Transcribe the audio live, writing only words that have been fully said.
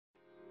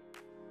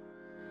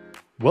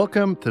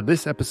Welcome to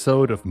this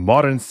episode of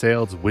Modern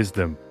Sales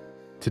Wisdom.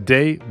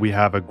 Today we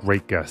have a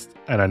great guest,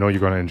 and I know you're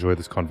going to enjoy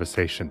this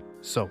conversation.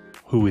 So,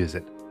 who is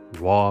it?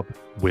 Rob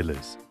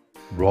Willis.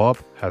 Rob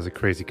has a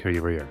crazy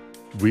career,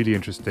 really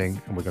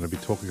interesting, and we're going to be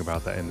talking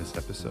about that in this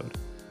episode.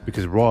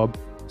 Because Rob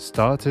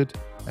started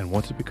and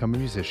wanted to become a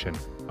musician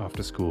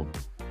after school.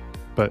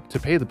 But to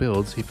pay the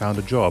bills, he found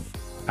a job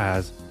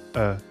as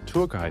a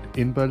tour guide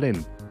in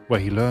Berlin, where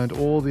he learned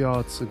all the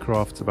arts and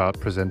crafts about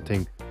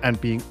presenting and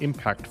being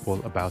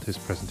impactful about his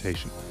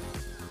presentation.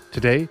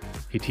 Today,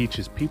 he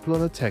teaches people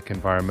in the tech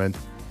environment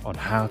on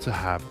how to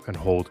have and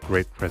hold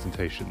great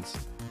presentations.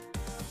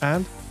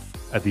 And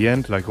at the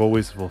end, like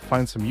always, we'll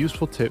find some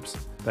useful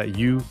tips that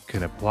you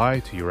can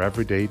apply to your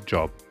everyday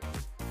job.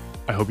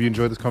 I hope you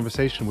enjoyed this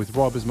conversation with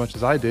Rob as much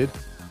as I did.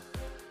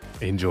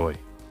 Enjoy.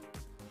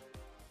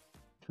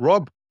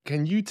 Rob,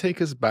 can you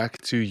take us back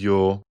to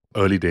your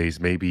early days,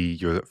 maybe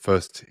your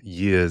first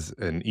years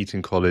in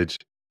Eton College?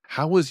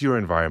 How was your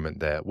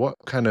environment there? What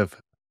kind of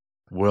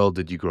world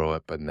did you grow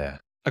up in there?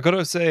 I got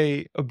to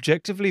say,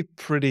 objectively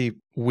pretty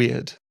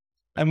weird.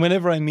 And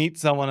whenever I meet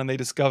someone and they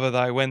discover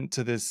that I went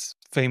to this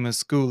famous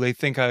school, they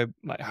think I'm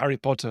like Harry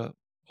Potter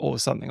or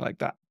something like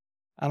that.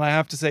 And I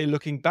have to say,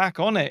 looking back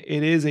on it,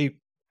 it is a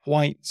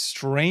quite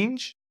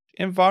strange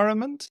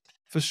environment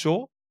for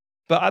sure.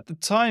 But at the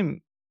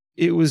time,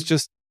 it was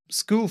just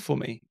school for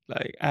me.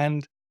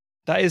 And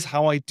that is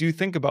how I do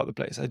think about the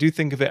place. I do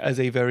think of it as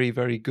a very,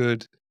 very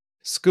good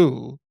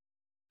school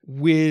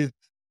with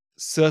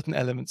certain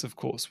elements, of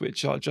course,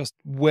 which are just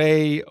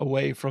way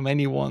away from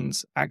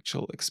anyone's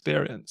actual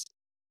experience.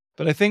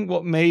 But I think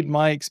what made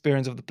my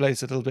experience of the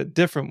place a little bit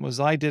different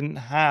was I didn't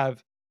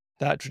have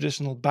that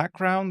traditional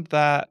background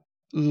that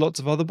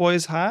lots of other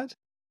boys had.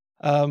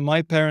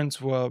 My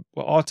parents were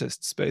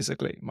artists,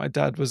 basically. My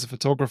dad was a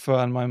photographer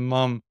and my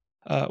mum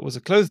was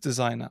a clothes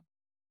designer.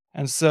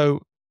 And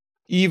so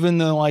even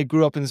though I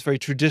grew up in this very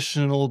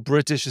traditional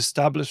British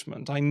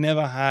establishment, I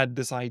never had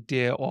this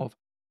idea of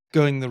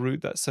going the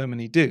route that so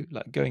many do,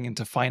 like going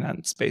into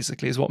finance,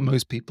 basically, is what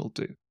most people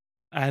do.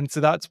 And so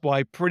that's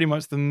why pretty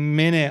much the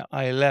minute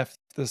I left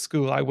the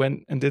school, I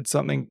went and did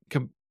something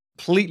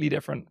completely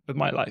different with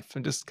my life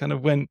and just kind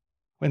of went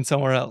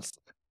somewhere else.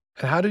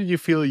 And how did you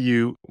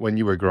feel when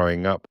you were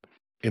growing up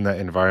in that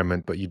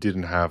environment, but you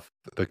didn't have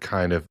the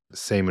kind of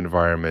same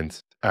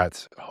environment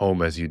at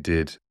home as you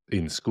did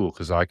in school?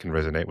 Because I can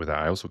resonate with that.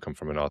 I also come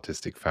from an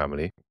artistic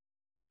family.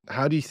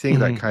 How do you think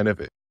that kind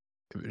of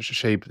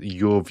shaped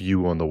your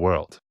view on the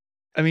world?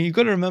 I mean, you've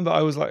got to remember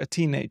I was like a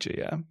teenager,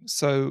 yeah?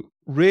 So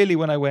really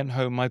when I went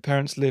home, my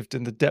parents lived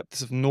in the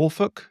depths of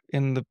Norfolk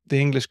in the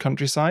English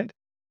countryside.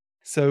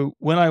 So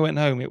when I went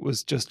home, it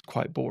was just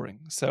quite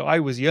boring. So I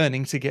was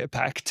yearning to get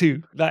back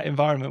to that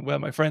environment where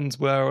my friends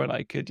were and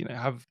I could,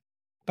 have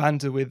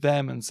banter with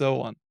them and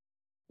so on.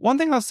 One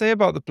thing I'll say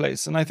about the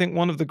place, and I think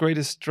one of the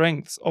greatest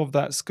strengths of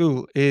that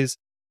school is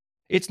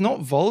it's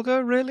not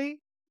vulgar,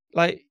 really.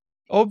 Like,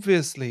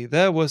 obviously,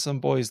 there were some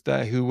boys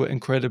there who were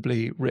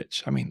incredibly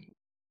rich. I mean,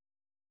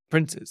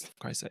 princes, for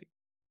Christ's sake.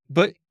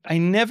 But I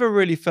never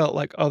really felt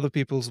like other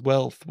people's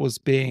wealth was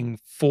being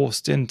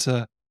forced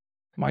into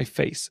my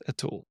face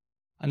at all.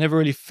 I never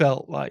really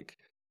felt like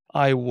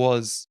I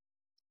was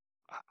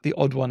the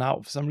odd one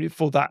out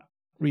for that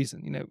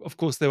reason. Of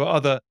course, there were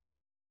other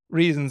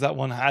reasons that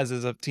one has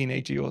as a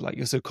teenager.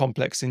 You're so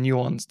complex and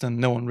nuanced and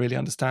no one really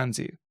understands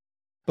you.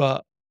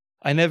 But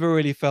I never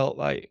really felt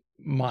like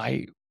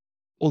my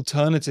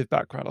alternative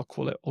background, I'll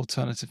call it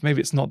alternative.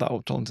 Maybe it's not that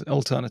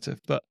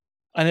alternative, but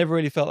I never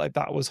really felt like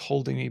that was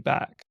holding me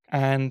back.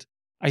 And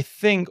I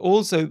think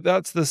also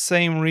that's the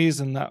same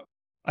reason that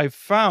I've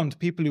found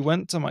people who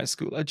went to my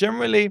school are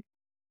generally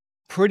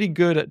pretty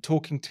good at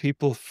talking to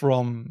people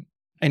from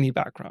any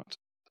background.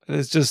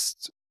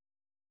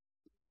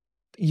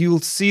 You'll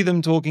see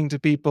them talking to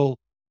people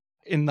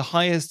in the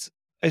highest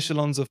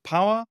echelons of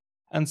power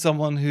and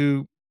someone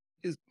who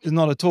is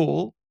not at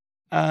all.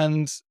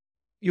 And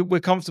we're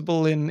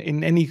comfortable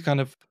in any kind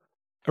of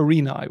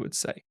arena, I would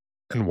say.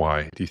 And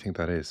why do you think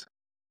that is?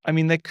 I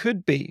mean, there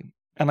could be,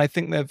 and I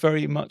think there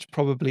very much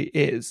probably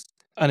is,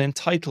 an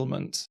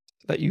entitlement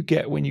that you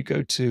get when you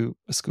go to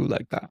a school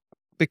like that.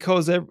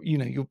 Because,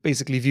 you're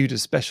basically viewed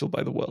as special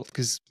by the world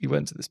because you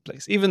went to this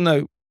place. Even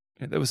though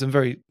there were some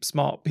very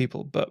smart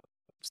people, but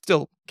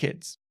still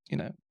kids,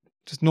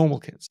 just normal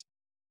kids.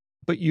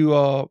 But you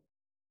are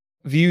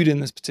viewed in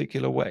this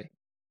particular way.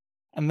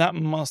 And that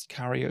must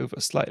carry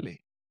over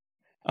slightly.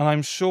 And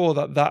I'm sure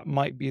that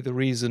might be the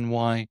reason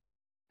why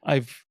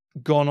I've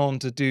gone on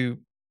to do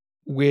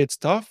weird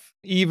stuff,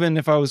 even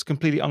if I was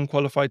completely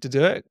unqualified to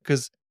do it,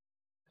 because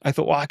I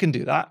thought, well, I can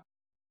do that.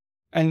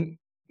 And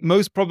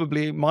most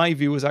probably my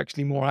view was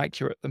actually more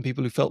accurate than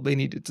people who felt they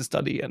needed to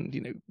study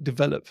and,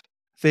 develop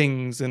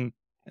things and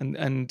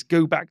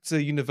go back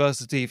to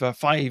university for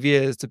 5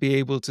 years to be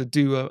able to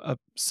do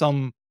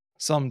some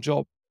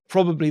job.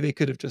 Probably they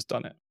could have just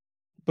done it.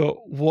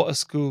 But what a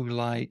school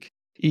like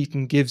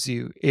Eton gives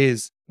you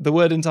is the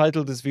word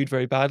entitled is viewed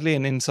very badly,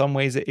 and in some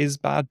ways it is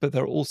bad, but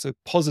there are also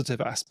positive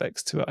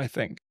aspects to it, I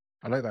think.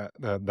 I like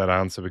that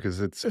answer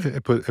because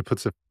it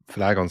puts a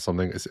flag on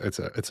something.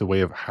 It's a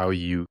way of how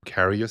you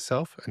carry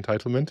yourself,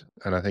 entitlement,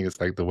 and I think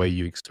it's like the way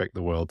you expect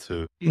the world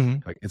to,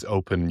 Mhm. like, it's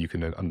open, you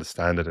can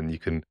understand it, and you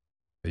can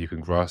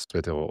grasp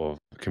it or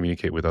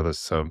communicate with others.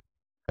 So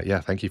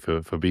yeah, thank you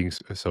for being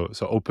so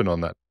open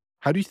on that.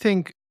 How do you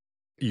think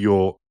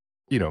you're,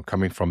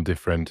 coming from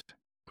different,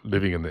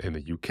 living in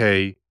the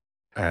UK,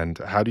 and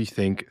how do you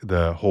think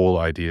the whole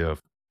idea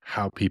of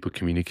how people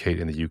communicate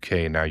in the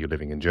UK and now you're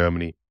living in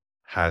Germany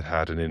had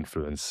had an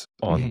influence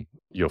Mhm. on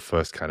your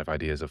first kind of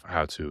ideas of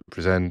how to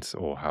present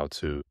or how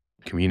to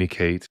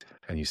communicate?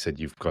 And you said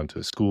you've gone to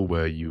a school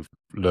where you've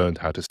learned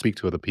how to speak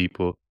to other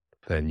people.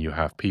 Then you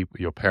have people,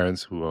 your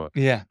parents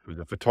Yeah. who's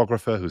a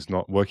photographer who's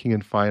not working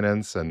in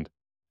finance, and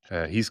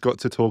he's got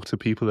to talk to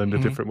people in a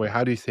Mhm. different way.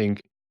 How do you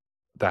think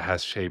that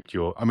has shaped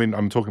your, I mean,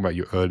 I'm talking about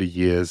your early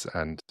years,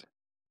 and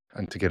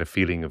to get a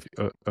feeling of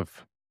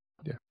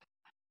yeah.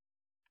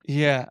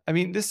 Yeah. I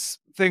mean, this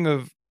thing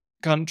of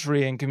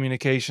country and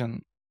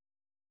communication,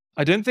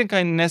 I don't think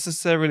I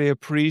necessarily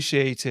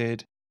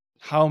appreciated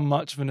how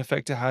much of an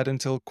effect it had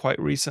until quite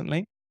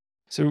recently.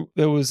 So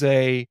there was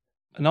an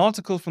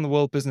article from the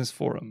World Business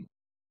Forum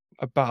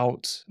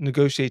about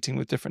negotiating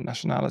with different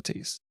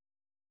nationalities.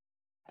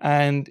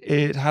 And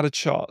it had a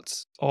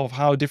chart of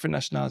how different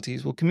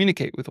nationalities will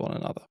communicate with one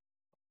another.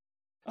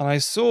 And I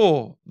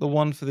saw the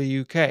one for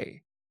the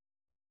UK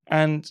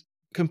and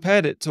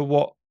compared it to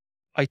what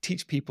I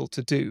teach people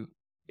to do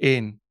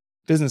in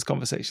business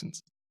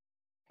conversations.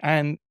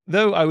 And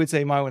though I would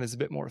say my one is a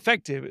bit more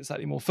effective, it's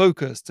slightly more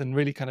focused and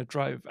really kind of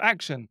drive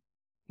action,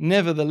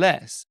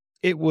 nevertheless,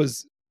 it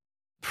was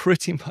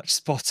pretty much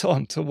spot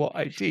on to what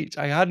I teach.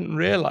 I hadn't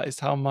realized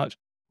how much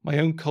my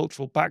own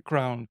cultural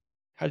background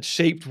had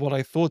shaped what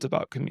I thought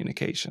about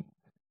communication.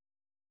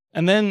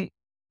 And then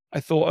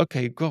I thought,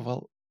 okay, God,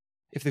 well,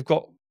 if they've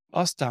got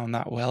us down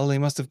that well, they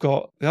must have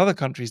got the other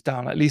countries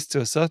down, at least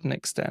to a certain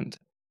extent.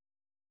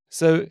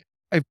 So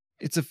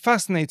it's a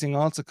fascinating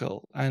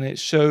article, and it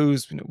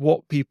shows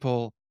what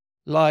people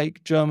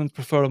like. Germans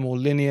prefer a more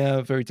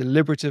linear, very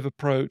deliberative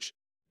approach.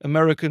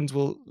 Americans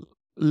will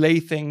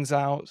lay things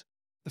out.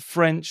 The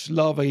French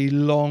love a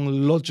long,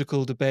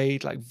 logical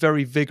debate, like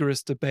very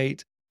vigorous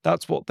debate.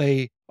 That's what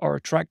they are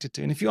attracted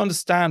to. And if you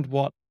understand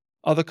what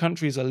other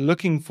countries are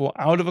looking for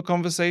out of a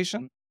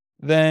conversation,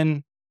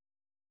 then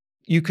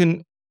you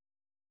can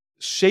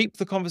shape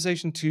the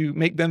conversation to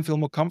make them feel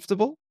more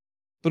comfortable.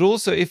 But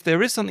also, if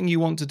there is something you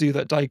want to do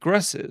that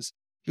digresses,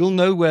 you'll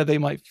know where they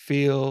might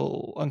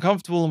feel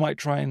uncomfortable, might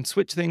try and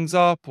switch things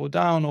up or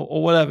down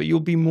or whatever.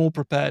 You'll be more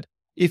prepared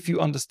if you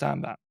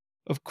understand that.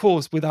 Of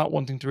course, without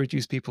wanting to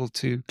reduce people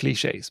to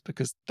cliches,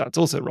 because that's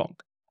also wrong.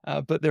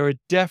 But there are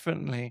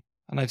definitely,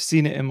 and I've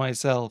seen it in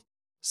myself,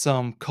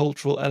 some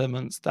cultural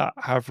elements that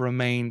have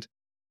remained.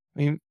 I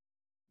mean,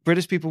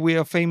 British people, we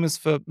are famous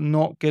for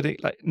not getting,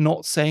 like,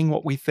 not saying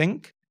what we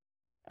think.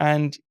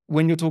 And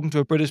when you're talking to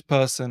a British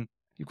person,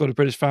 you've got a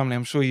British family,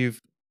 I'm sure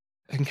you've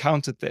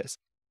encountered this.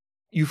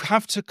 You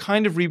have to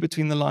kind of read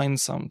between the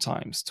lines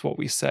sometimes to what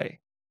we say.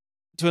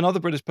 To another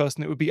British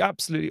person, it would be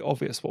absolutely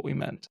obvious what we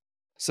meant.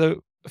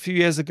 So a few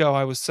years ago,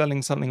 I was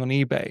selling something on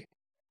eBay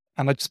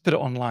and I just put it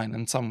online,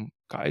 and some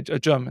guy, a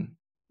German,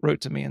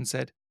 wrote to me and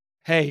said,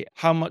 "Hey,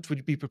 how much would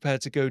you be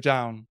prepared to go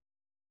down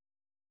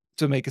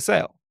to make a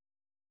sale?"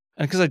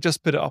 And because I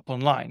just put it up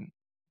online,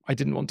 I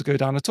didn't want to go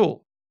down at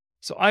all.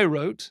 So I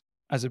wrote,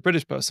 as a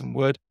British person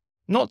would,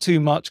 not too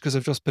much because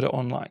I've just put it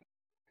online.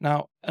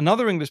 Now,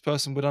 another English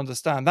person would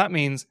understand that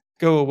means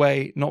go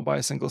away, not by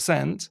a single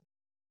cent.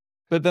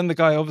 But then the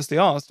guy obviously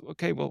asked,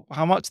 okay, well,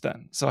 how much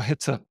then? So I had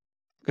to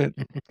go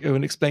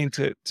and explain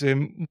to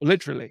him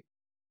literally.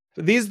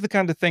 But these are the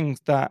kind of things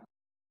that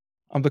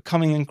I'm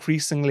becoming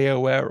increasingly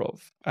aware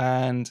of.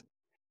 And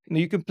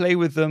you can play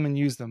with them and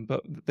use them,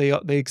 but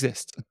they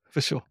exist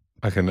for sure.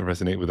 I can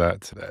resonate with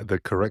that. The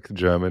correct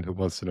German who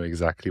wants to know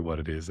exactly what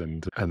it is,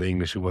 and the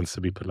English who wants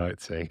to be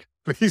polite, saying,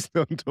 "Please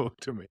don't talk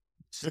to me."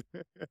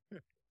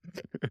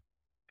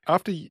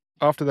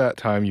 After that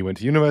time, you went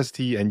to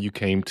university and you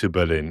came to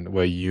Berlin,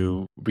 where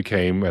you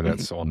became, and Mhm.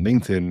 that's on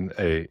LinkedIn,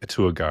 a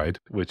tour guide,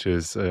 which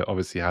has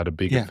obviously had a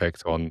big Yeah.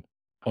 effect on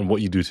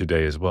what you do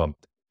today as well.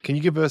 Can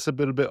you give us a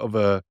little bit of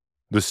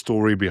the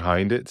story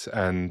behind it,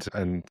 and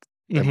then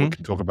we Mhm.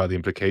 can talk about the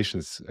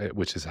implications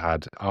which has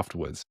had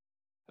afterwards?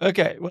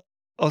 Okay, well,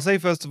 I'll say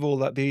first of all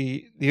that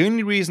the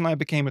only reason I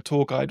became a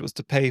tour guide was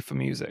to pay for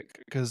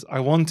music because I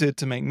wanted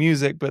to make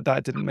music, but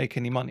that didn't make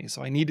any money.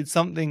 So I needed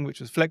something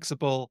which was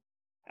flexible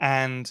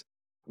and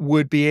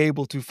would be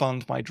able to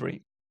fund my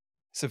dream.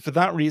 So for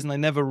that reason, I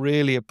never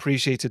really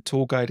appreciated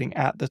tour guiding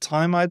at the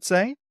time, I'd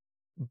say.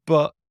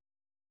 But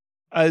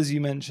as you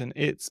mentioned,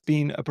 it's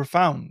been a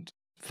profound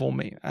for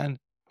me. And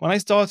when I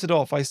started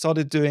off, I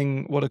started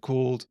doing what are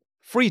called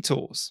free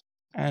tours.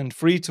 And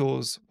free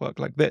tours work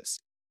like this: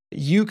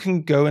 you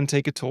can go and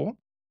take a tour,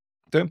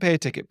 don't pay a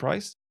ticket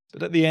price,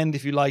 but at the end,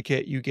 if you like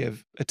it, you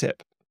give a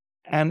tip.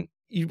 And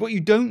what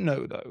you don't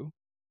know, though,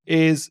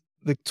 is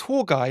the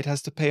tour guide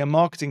has to pay a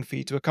marketing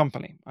fee to a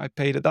company. I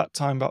paid at that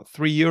time about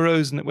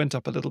 €3 and it went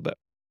up a little bit.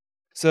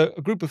 So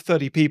a group of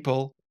 30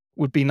 people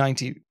would be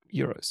 90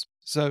 euros.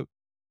 So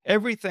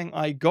everything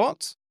I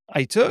got,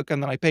 I took,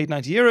 and then I paid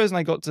 90 euros and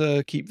I got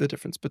to keep the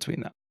difference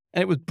between that.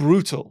 And it was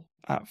brutal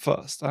at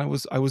first. I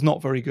was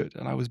not very good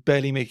and I was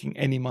barely making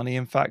any money.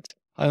 In fact,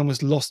 I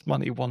almost lost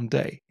money one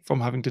day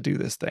from having to do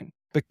this thing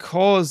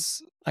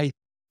because I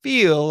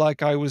feel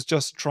like I was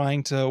just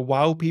trying to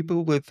wow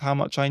people with how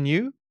much I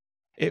knew.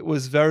 It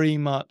was very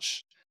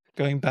much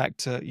going back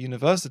to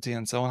university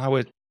and so on, how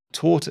we're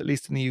taught, at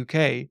least in the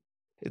UK.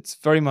 It's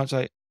very much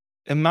like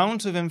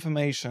amount of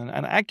information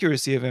and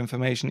accuracy of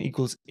information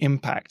equals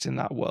impact in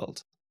that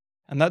world.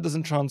 And that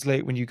doesn't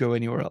translate when you go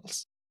anywhere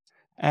else.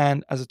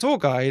 And as a tour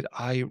guide,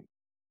 I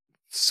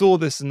saw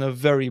this in a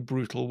very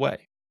brutal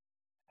way.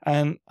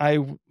 And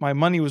my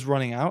money was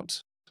running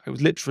out. I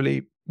was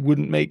literally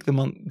wouldn't make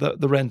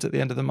the rent at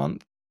the end of the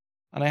month.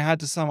 And I had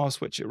to somehow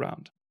switch it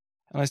around.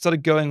 And I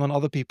started going on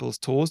other people's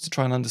tours to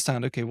try and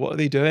understand, okay, what are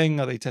they doing?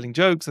 Are they telling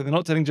jokes? Are they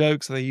not telling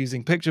jokes? Are they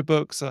using picture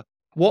books?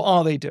 What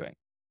are they doing?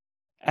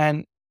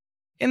 And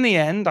in the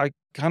end, I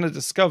kind of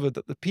discovered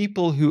that the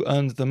people who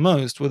earned the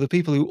most were the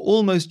people who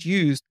almost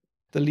used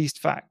the least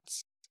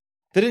facts.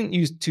 They didn't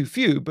use too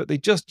few, but they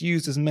just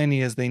used as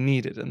many as they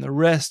needed. And the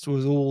rest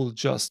was all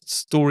just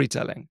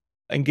storytelling,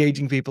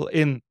 engaging people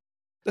in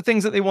the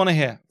things that they want to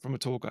hear from a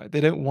tour guide.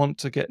 They don't want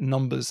to get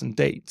numbers and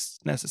dates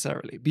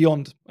necessarily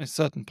beyond a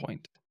certain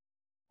point.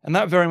 And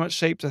that very much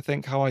shaped, I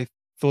think, how I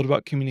thought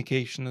about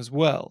communication as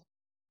well.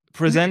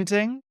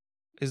 Presenting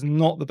is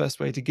not the best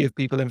way to give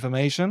people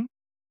information.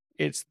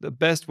 It's the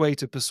best way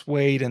to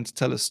persuade and to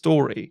tell a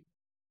story.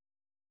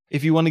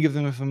 If you want to give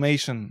them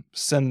information,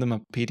 send them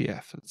a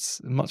PDF.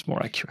 It's much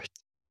more accurate.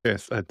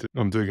 Yes,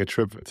 I'm doing a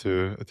trip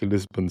to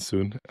Lisbon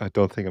soon. I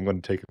don't think I'm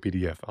going to take a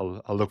PDF.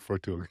 I'll look for a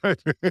tour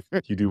guide.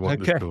 You do want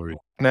the Okay. story.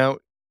 Now,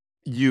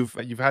 you've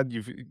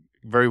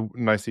very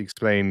nicely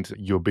explained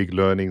your big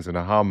learnings and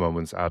aha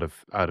moments out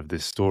of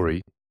this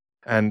story,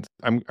 and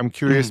I'm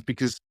curious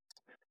because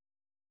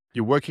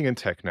you're working in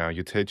tech now.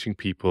 You're teaching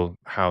people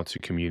how to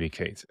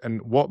communicate,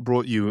 and what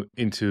brought you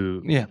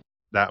into Yeah.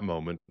 that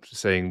moment,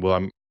 saying, "Well,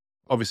 I'm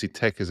obviously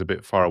tech is a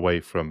bit far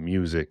away from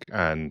music,"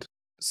 and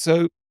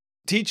So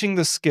teaching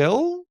the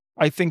skill,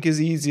 I think,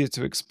 is easier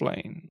to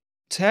explain.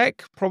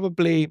 Tech,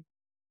 probably,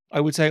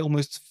 I would say,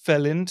 almost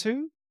fell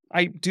into.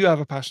 I do have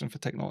a passion for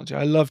technology.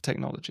 I love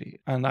technology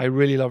and I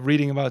really love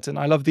reading about it. And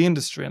I love the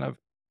industry and I've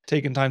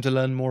taken time to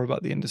learn more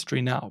about the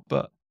industry now.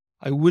 But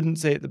I wouldn't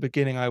say at the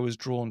beginning I was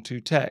drawn to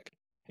tech.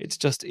 It's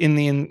just in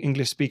the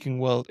English speaking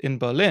world in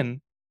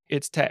Berlin,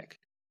 it's tech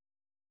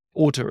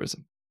or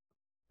tourism.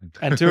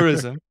 And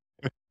tourism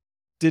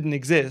didn't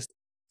exist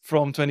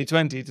from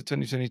 2020 to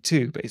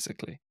 2022,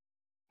 basically.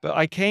 But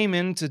I came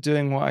into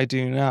doing what I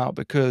do now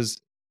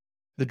because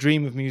the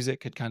dream of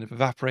music had kind of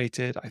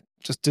evaporated. I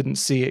just didn't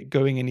see it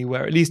going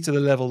anywhere, at least to the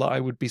level that I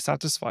would be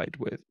satisfied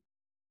with.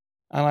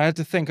 And I had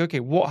to think, okay,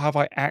 what have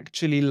I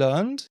actually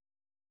learned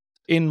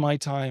in my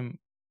time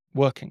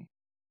working?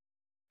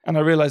 And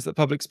I realized that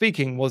public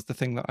speaking was the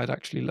thing that I'd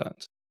actually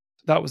learned.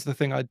 That was the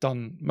thing I'd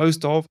done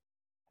most of.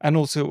 And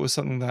also it was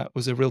something that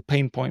was a real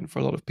pain point for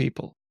a lot of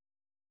people.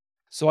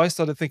 So I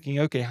started thinking,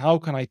 okay, how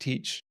can I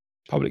teach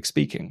public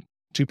speaking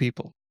to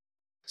people?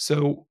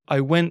 So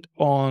I went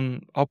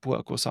on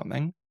Upwork or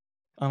something,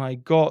 and I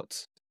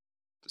got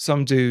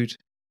some dude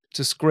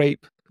to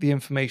scrape the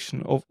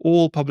information of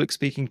all public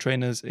speaking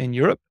trainers in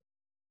Europe.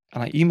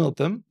 And I emailed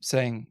them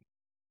saying,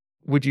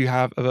 would you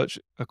have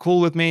a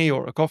call with me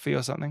or a coffee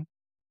or something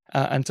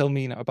and tell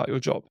me about your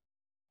job?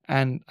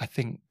 And I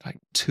think like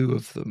 2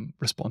 of them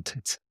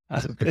responded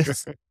out of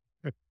this.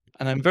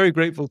 And I'm very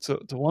grateful to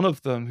one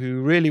of them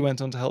who really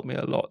went on to help me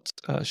a lot.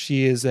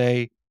 She is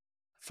a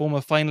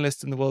former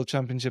finalist in the World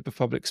Championship of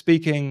Public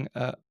Speaking,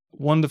 a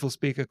wonderful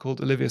speaker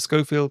called Olivia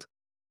Schofield.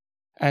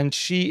 And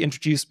she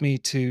introduced me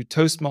to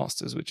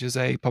Toastmasters, which is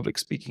a public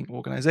speaking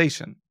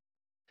organization.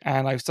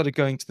 And I started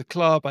going to the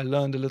club. I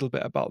learned a little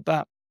bit about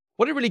that.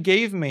 What it really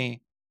gave me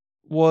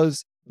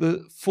was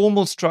the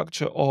formal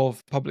structure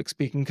of public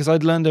speaking, because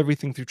I'd learned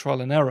everything through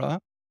trial and error.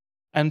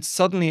 And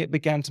suddenly it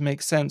began to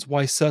make sense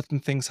why certain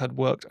things had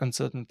worked and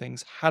certain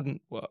things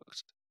hadn't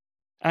worked.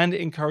 And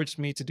it encouraged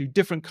me to do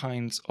different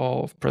kinds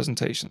of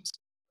presentations.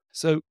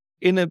 So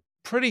in a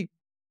pretty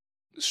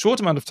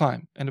short amount of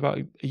time, in about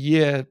a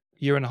year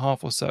and a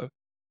half or so,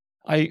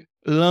 I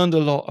learned a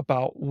lot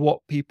about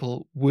what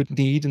people would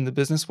need in the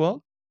business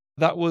world.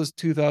 That was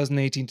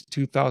 2018 to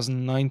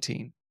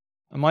 2019.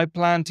 And my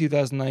plan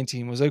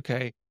 2019 was,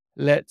 okay,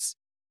 let's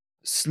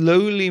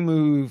slowly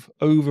move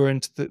over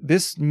into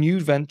this new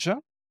venture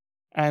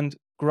and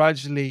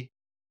gradually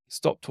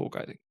stop tour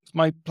guiding. It's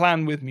my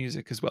plan with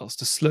music as well, is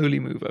to slowly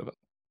move over.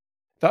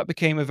 That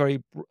became a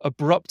very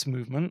abrupt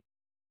movement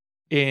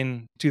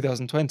in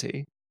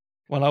 2020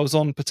 when I was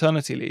on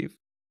paternity leave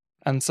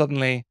and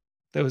suddenly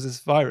there was this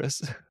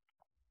virus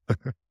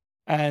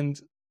and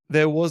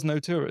there was no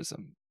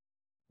tourism.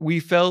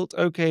 We felt,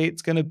 okay,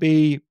 it's going to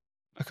be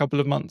a couple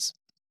of months.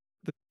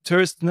 The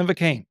tourists never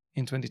came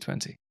in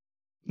 2020.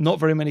 Not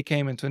very many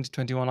came in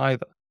 2021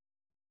 either.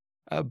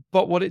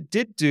 But what it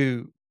did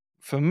do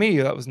for me,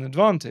 that was an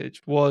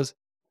advantage, was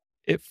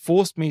it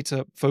forced me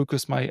to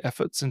focus my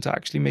efforts into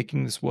actually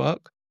making this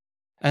work.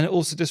 And it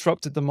also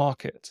disrupted the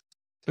market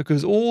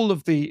because all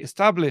of the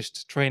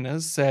established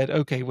trainers said,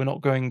 okay, we're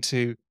not going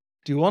to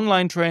do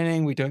online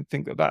training. We don't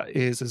think that that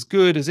is as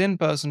good as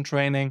in-person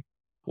training.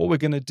 What we're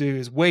going to do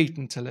is wait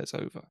until it's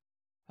over.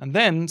 And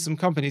then some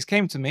companies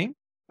came to me.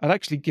 I'd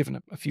actually given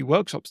a few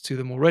workshops to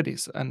them already,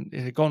 and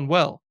it had gone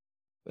well.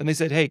 And they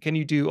said, hey, can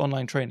you do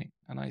online training?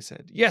 And I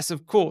said, yes,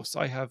 of course.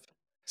 I have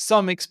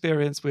some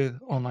experience with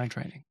online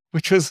training,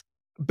 which was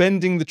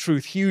bending the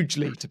truth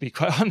hugely, to be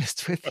quite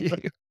honest with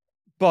you.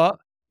 But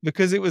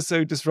because it was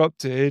so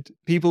disrupted,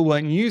 people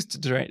weren't used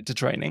to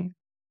training.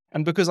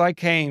 And because I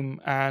came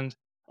and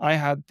I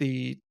had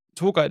the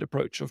tour guide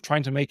approach of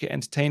trying to make it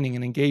entertaining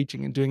and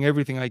engaging and doing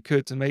everything I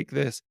could to make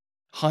this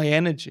high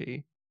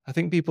energy, I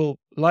think people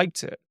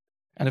liked it.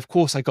 And of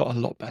course, I got a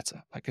lot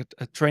better. Like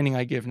a training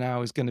I give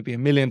now is going to be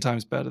 1,000,000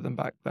 times better than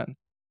back then.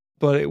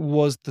 But it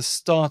was the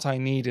start I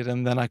needed.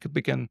 And then I could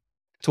begin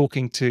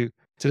talking to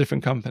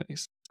different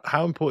companies.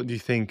 How important do you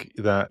think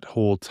that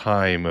whole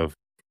time of,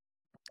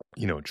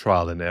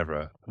 trial and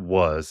error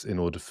was in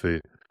order for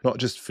not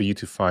just for you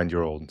to find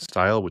your own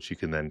style, which you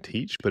can then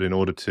teach, but in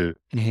order to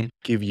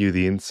give you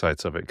the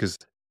insights of it? Because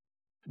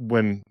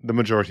when the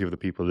majority of the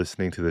people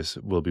listening to this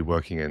will be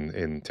working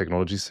in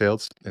technology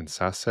sales, in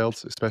SaaS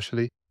sales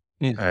especially,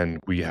 Yeah. and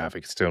we have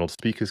external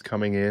speakers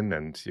coming in,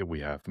 and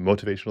we have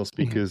motivational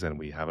speakers, and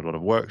we have a lot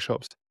of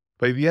workshops.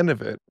 But at the end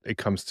of it, it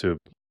comes to,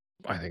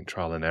 I think,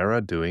 trial and error,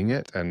 doing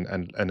it and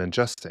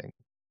adjusting.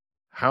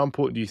 How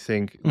important do you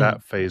think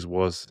that phase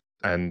was,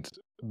 and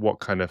what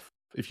kind of,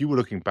 if you were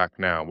looking back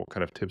now, what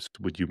kind of tips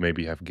would you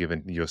maybe have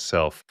given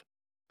yourself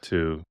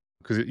to,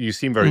 because you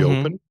seem very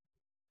open,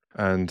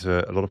 and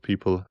a lot of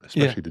people,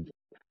 Yeah. especially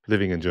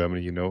living in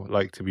Germany,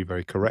 like to be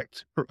very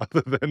correct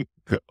rather than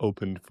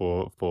open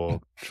for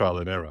trial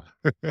and error.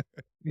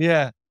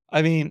 Yeah.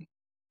 I mean,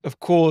 of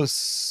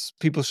course,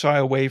 people shy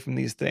away from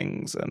these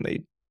things and they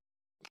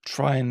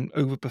try and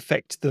over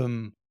perfect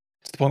them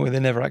to the point where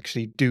they never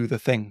actually do the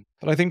thing.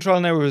 But I think trial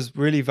and error was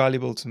really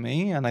valuable to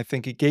me. And I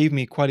think it gave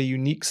me quite a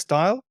unique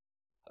style.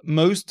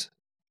 Most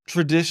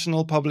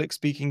traditional public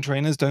speaking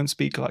trainers don't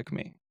speak like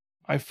me.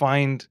 I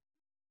find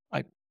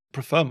I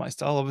prefer my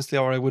style, obviously,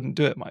 or I wouldn't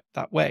do it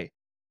that way.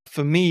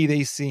 For me,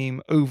 they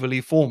seem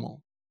overly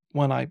formal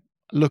when I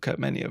look at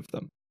many of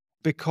them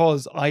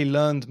because I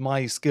learned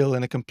my skill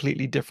in a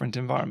completely different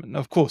environment. Now,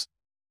 of course,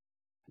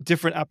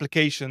 different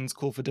applications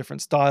call for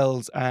different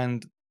styles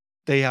and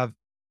they have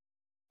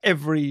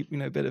every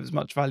bit of as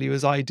much value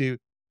as I do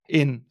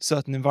in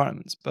certain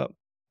environments. But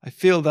I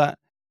feel that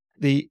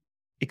the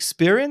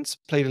experience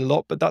played a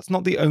lot, but that's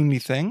not the only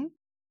thing.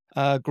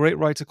 A great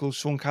writer called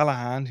Sean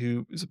Callahan,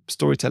 who is a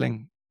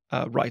storytelling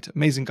writer,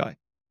 amazing guy.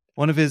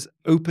 One of his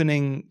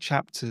opening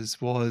chapters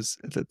was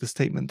the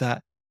statement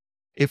that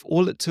if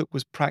all it took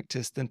was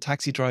practice, then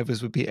taxi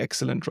drivers would be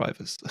excellent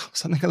drivers,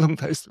 something along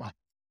those lines.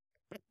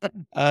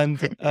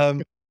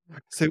 And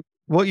so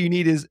what you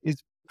need is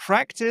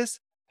practice,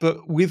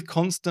 but with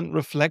constant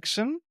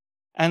reflection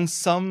and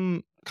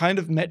some kind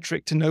of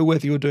metric to know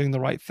whether you're doing the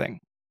right thing.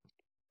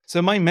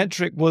 So my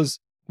metric was,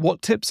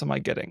 what tips am I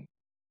getting?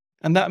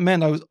 And that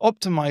meant I was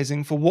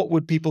optimizing for what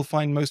would people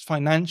find most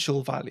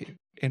financial value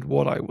in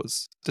what I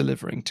was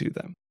delivering to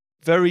them.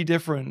 Very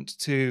different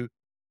to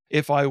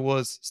if I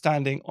was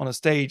standing on a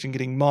stage and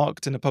getting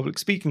marked in a public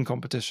speaking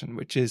competition,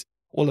 which is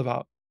all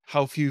about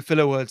how few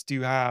filler words do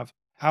you have?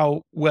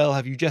 How well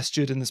have you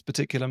gestured in this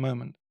particular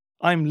moment?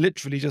 I'm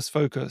literally just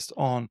focused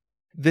on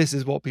this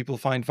is what people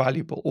find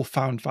valuable or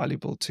found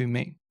valuable to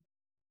me.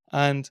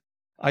 And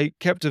I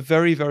kept a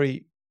very,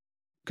 very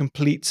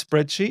complete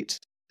spreadsheet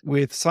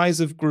with size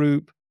of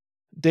group,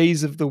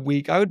 days of the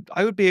week. I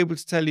would be able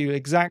to tell you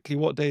exactly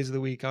what days of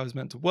the week I was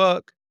meant to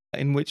work,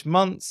 in which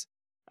months,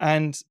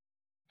 and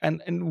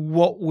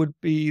what would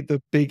be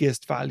the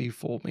biggest value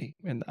for me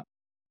in that.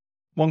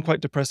 One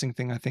quite depressing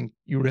thing I think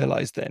you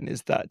realize then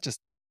is that just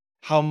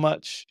how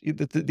much the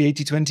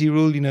 80-20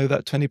 rule,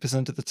 that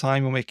 20% of the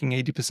time you're making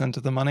 80%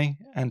 of the money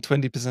and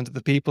 20% of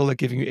the people are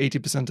giving you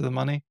 80% of the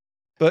money.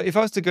 But if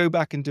I was to go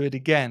back and do it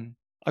again,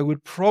 I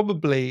would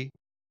probably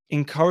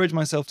encourage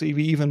myself to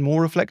be even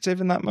more reflective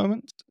in that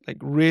moment, like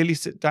really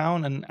sit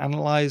down and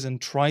analyze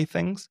and try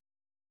things.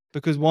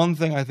 Because one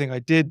thing I think I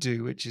did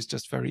do, which is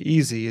just very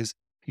easy, is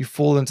you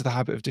fall into the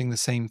habit of doing the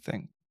same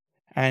thing.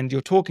 And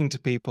you're talking to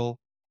people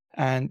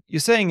and you're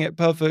saying it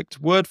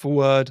perfect word for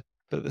word,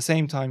 but at the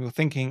same time, you're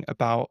thinking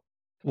about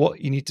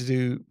what you need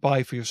to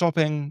buy for your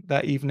shopping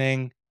that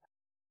evening.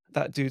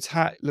 That dude's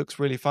hat looks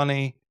really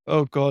funny.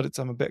 Oh God,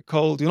 I'm a bit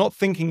cold. You're not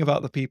thinking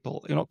about the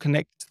people. You're not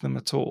connected to them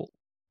at all.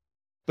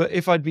 But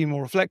if I'd be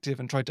more reflective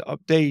and tried to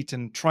update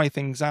and try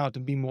things out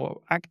and be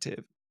more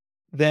active,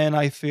 then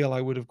I feel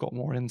I would have got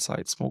more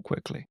insights more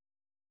quickly.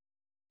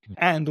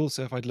 And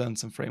also if I'd learned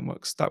some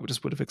frameworks, that would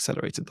have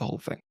accelerated the whole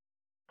thing.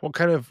 What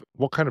kind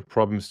of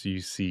problems do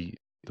you see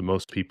the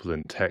most people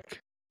in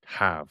tech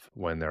have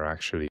when they're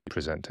actually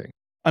presenting?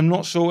 I'm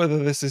not sure whether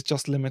this is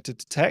just limited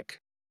to tech,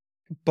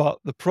 but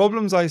the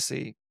problems I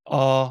see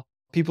are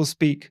people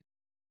speak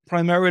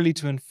primarily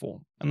to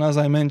inform. And as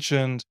I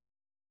mentioned,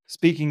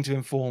 speaking to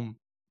inform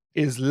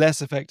is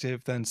less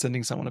effective than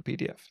sending someone a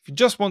PDF. If you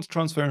just want to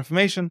transfer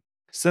information,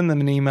 send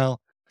them an email,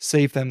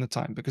 save them the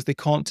time because they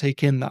can't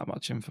take in that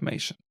much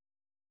information.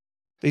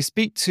 They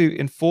speak to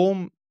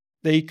inform,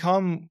 they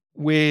come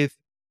with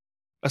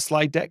a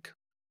slide deck.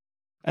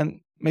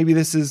 And maybe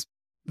this is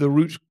the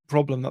root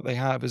problem that they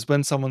have is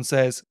when someone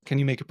says, can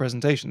you make a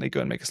presentation? They go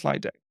and make a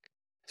slide deck.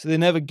 So they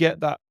never get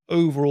that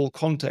overall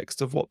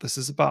context of what this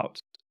is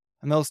about.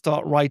 And they'll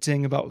start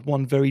writing about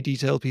one very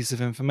detailed piece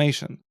of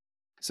information.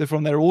 So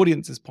from their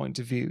audience's point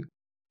of view,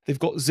 they've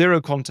got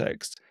zero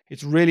context.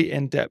 It's really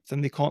in depth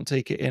and they can't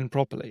take it in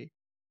properly.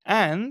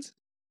 And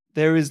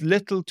there is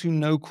little to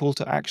no call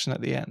to action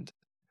at the end.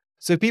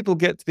 So people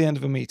get to the end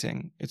of a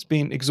meeting. It's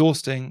been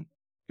exhausting,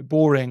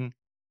 boring.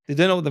 They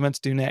don't know what they're meant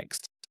to do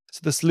next. So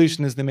the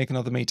solution is they make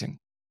another meeting.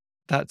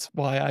 That's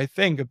why I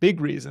think a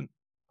big reason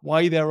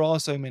why there are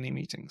so many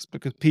meetings,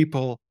 because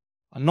people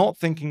are not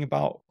thinking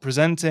about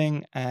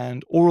presenting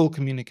and oral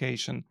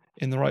communication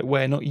in the right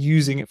way, not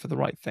using it for the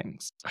right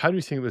things. How do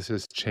you think this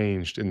has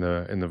changed in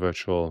the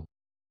virtual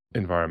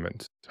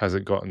environment? Has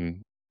it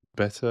gotten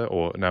better,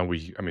 or now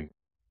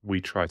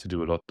we try to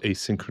do a lot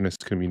asynchronous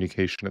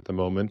communication at the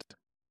moment,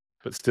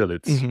 but still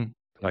it's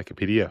like a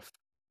PDF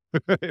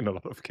in a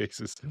lot of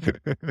cases.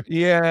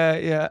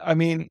 Yeah. I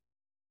mean,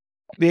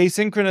 the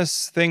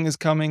asynchronous thing is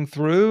coming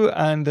through,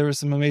 and there are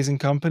some amazing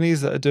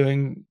companies that are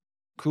doing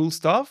cool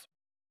stuff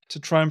to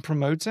try and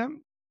promote it.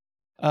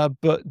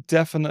 But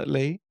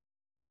definitely,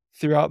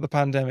 throughout the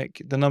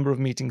pandemic, the number of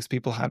meetings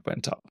people had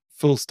went up,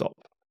 full stop.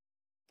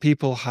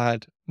 People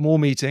had more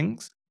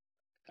meetings,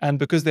 and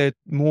because they had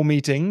more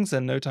meetings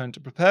and no time to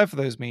prepare for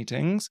those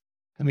meetings,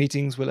 the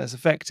meetings were less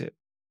effective.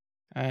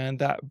 And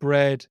that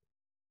bred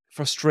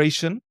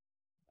frustration,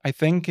 I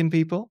think, in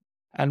people,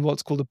 and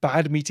what's called a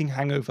bad meeting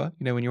hangover,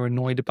 when you're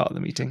annoyed about the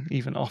meeting,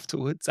 even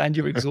afterwards, and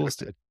you're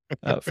exhausted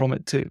from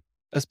it too.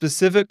 A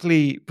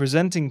specifically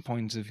presenting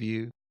point of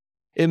view,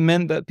 it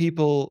meant that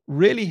people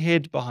really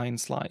hid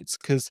behind slides,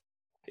 because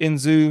in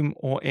Zoom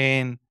or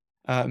in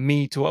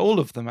Meet, or all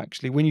of them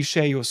actually, when you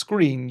share your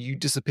screen, you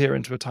disappear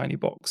into a tiny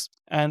box.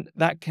 And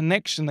that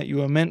connection that you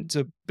were meant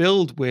to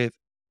build with,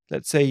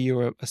 let's say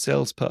you're a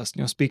salesperson,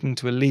 you're speaking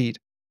to a lead,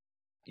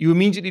 you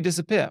immediately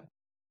disappear.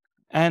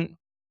 And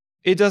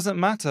it doesn't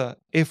matter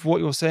if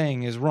what you're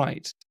saying is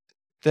right.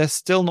 They're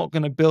still not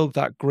going to build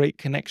that great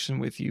connection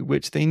with you,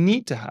 which they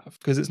need to have,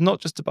 because it's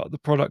not just about the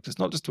product. It's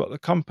not just about the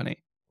company.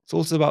 It's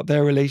also about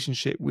their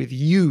relationship with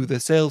you, the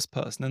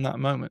salesperson, in that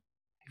moment.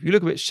 If you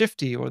look a bit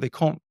shifty, or they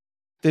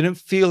don't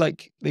feel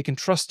like they can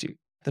trust you,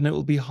 then it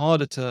will be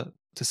harder to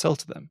sell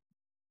to them.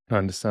 I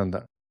understand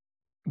that.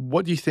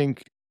 What do you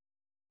think,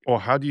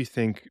 or how do you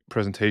think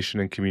presentation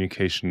and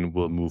communication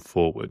will move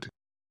forward?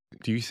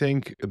 Do you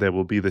think there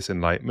will be this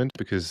enlightenment?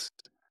 Because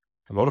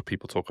a lot of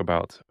people talk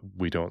about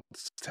we don't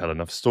tell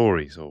enough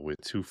stories, or we're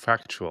too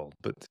factual,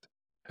 but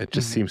it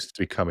just seems to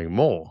be becoming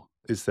more.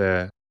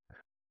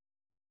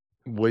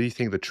 Where do you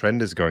think the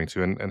trend is going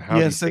to, and how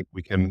do you think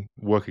we can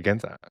work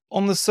against that?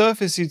 On the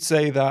surface, you'd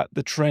say that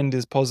the trend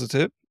is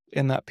positive,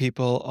 in that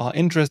people are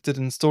interested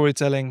in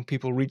storytelling.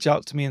 People reach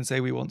out to me and say,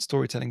 we want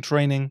storytelling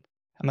training,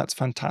 and that's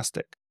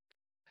fantastic.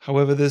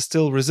 However, there's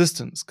still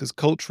resistance, because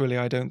culturally,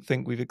 I don't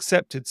think we've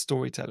accepted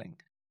storytelling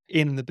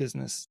in the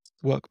business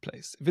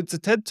workplace. If it's a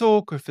TED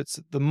Talk, or if it's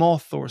the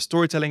Moth or a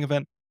storytelling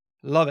event,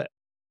 love it.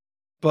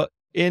 But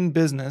in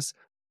business,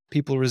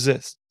 people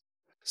resist.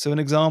 So an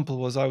example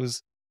was, I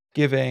was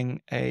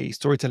giving a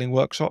storytelling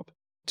workshop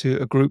to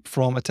a group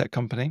from a tech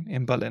company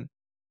in Berlin.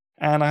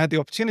 And I had the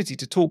opportunity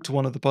to talk to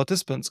one of the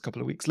participants a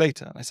couple of weeks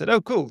later. And I said,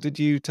 oh, cool. Did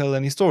you tell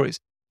any stories?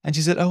 And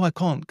she said, oh, I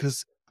can't,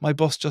 because my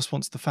boss just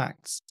wants the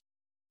facts.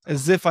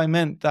 As if I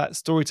meant that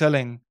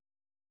storytelling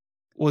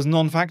was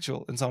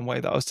non-factual in some way,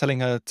 that I was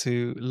telling her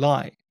to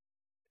lie.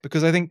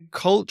 Because I think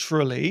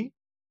culturally,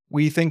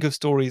 we think of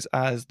stories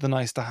as the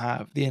nice to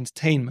have, the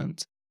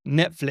entertainment,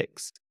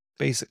 Netflix,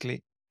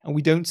 basically. And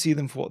we don't see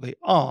them for what they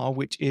are,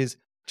 which is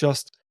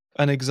just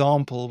an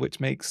example which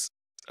makes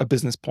a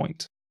business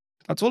point.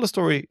 That's all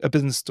a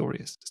business story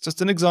is. It's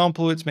just an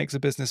example which makes a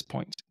business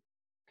point.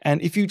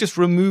 And if you just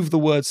remove the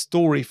word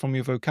story from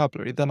your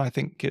vocabulary, then I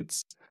think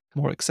it's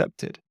more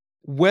accepted.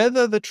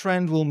 Whether the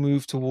trend will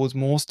move towards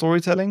more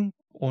storytelling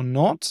or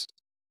not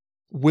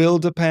will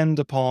depend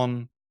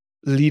upon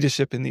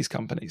leadership in these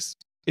companies.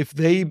 If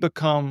they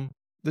become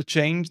the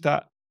change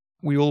that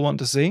we all want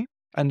to see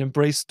and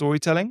embrace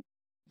storytelling,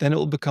 then it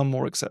will become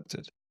more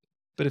accepted.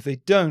 But if they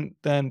don't,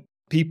 then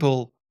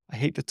people, I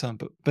hate the term,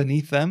 but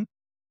beneath them,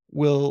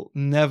 will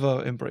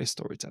never embrace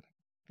storytelling.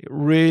 It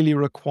really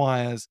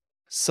requires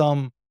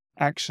some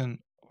action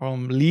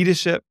from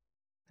leadership,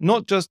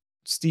 not just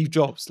Steve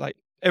Jobs, like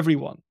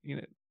everyone,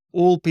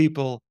 all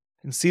people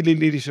in senior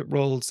leadership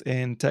roles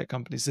in tech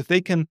companies. If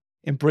they can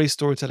embrace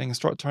storytelling and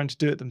start trying to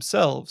do it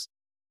themselves,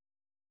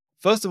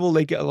 first of all,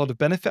 they get a lot of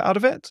benefit out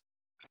of it,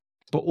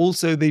 but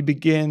also they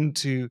begin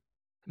to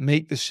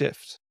make the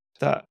shift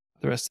that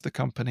the rest of the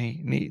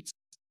company needs.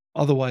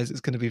 Otherwise,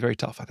 it's going to be very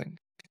tough, I think.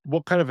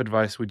 What kind of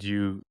advice would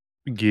you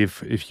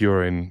give if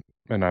you're in,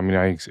 and I mean,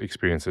 I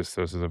experience this,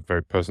 so this is a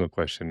very personal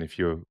question. If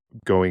you're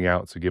going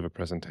out to give a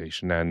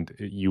presentation and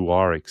you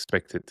are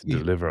expected to Yeah.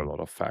 deliver a lot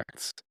of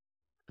facts,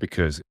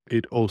 because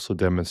it also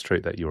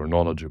demonstrates that you're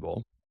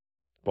knowledgeable,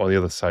 but on the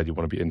other side, you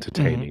want to be Mhm.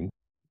 entertaining.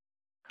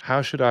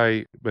 How should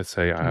I, let's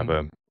say I have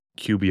Mhm. a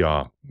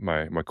QBR,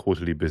 my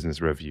quarterly business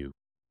review.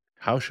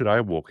 How should I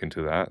walk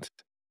into that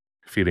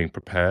feeling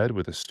prepared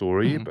with a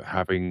story, Mhm. but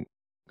having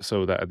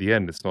so that at the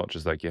end it's not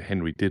just like, yeah,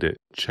 Henry did it,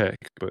 check,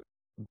 but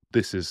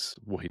this is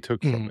what he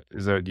took from Mhm. it.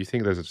 Is there, do you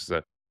think there's just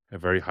a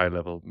very high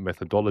level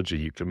methodology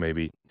you could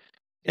maybe?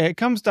 It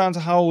comes down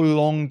to how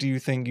long do you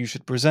think you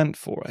should present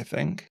for, I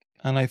think.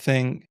 And I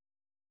think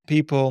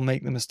people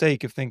make the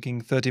mistake of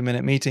thinking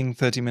 30-minute meeting,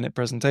 30-minute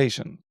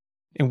presentation,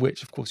 in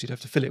which, of course, you'd have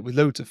to fill it with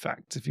loads of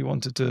facts if you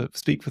wanted to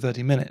speak for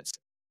 30 minutes.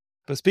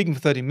 But speaking for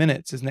 30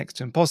 minutes is next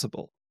to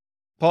impossible,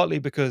 partly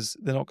because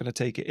they're not going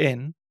to take it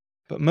in,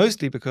 but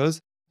mostly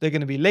because they're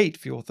going to be late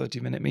for your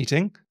 30-minute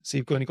meeting. So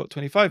you've only got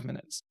 25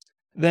 minutes.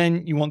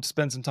 Then you want to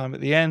spend some time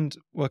at the end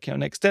working out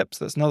next steps.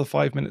 That's another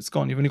 5 minutes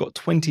gone. You've only got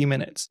 20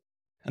 minutes.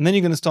 And then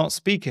you're going to start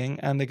speaking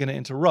and they're going to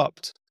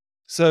interrupt.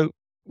 So,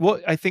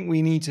 what I think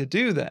we need to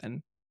do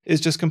then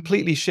is just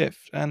completely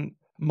shift. And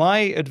my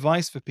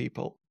advice for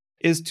people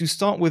is to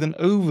start with an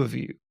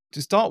overview,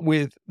 to start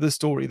with the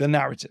story, the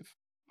narrative,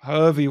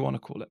 however you want to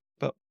call it.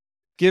 But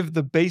give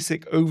the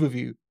basic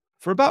overview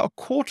for about a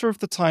quarter of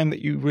the time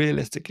that you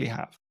realistically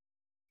have.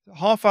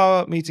 Half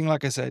hour meeting,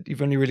 like I said,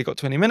 you've only really got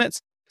 20 minutes.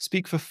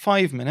 Speak for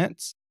 5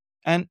 minutes.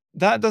 And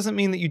that doesn't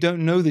mean that you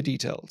don't know the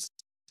details,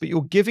 but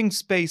you're giving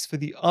space for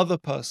the other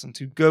person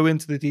to go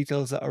into the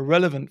details that are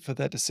relevant for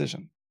their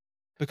decision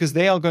because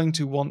they are going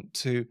to want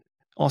to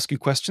ask you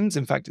questions.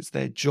 In fact, it's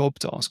their job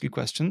to ask you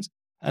questions.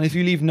 And if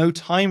you leave no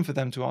time for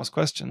them to ask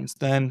questions,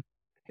 then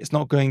it's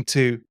not going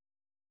to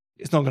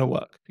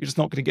work. You're just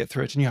not going to get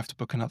through it and you have to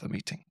book another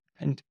meeting.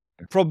 And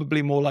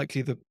probably more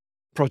likely the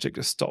project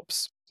just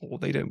stops or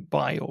they don't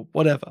buy or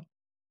whatever.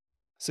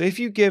 So if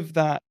you give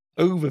that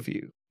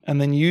overview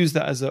and then use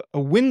that as a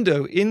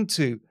window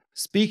into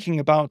speaking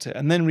about it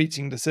and then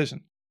reaching a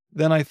decision,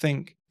 then I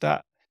think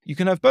that you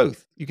can have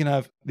both. You can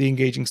have the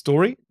engaging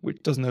story,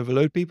 which doesn't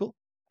overload people,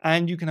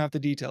 and you can have the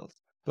details,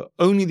 but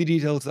only the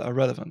details that are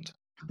relevant.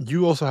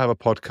 You also have a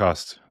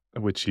podcast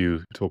in which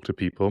you talk to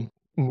people.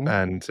 Mhm.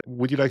 And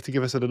would you like to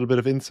give us a little bit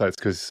of insights?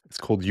 Because it's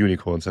called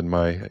Unicorns, and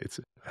it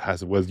has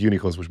the word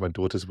unicorns, which my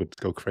daughters would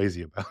go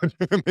crazy about.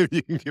 Maybe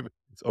you can give it.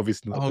 It's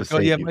obviously not Oh the god,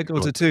 same yeah, my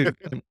daughter unicorn.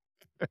 too.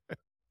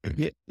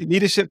 Yeah,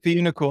 leadership for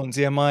unicorns.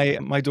 Yeah,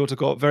 my daughter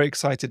got very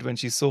excited when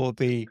she saw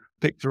the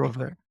picture of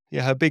her.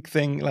 Yeah, her big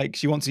thing, like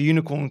she wants a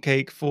unicorn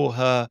cake for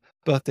her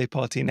birthday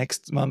party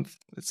next month.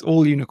 It's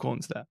all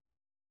unicorns there.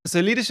 So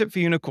leadership for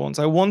unicorns,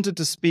 I wanted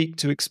to speak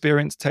to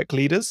experienced tech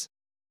leaders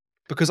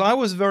because I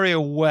was very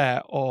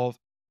aware of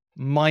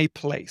my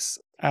place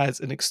as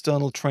an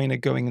external trainer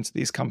going into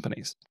these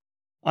companies.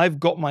 I've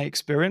got my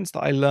experience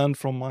that I learned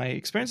from my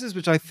experiences,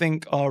 which I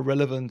think are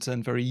relevant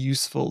and very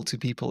useful to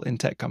people in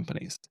tech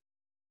companies.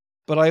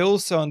 But I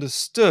also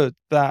understood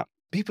that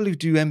people who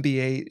do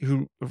MBA,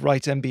 who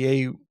write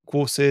MBA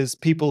courses,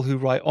 people who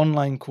write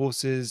online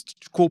courses,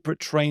 corporate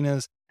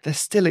trainers, they're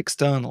still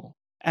external.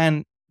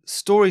 And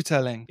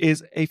storytelling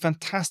is a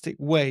fantastic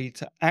way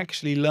to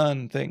actually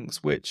learn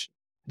things which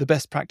the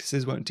best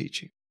practices won't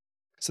teach you.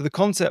 So the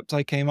concept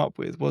I came up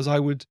with was I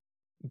would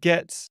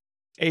get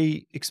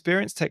a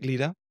experienced tech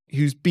leader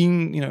who's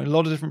been, in a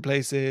lot of different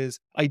places,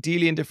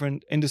 ideally in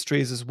different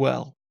industries as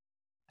well,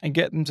 and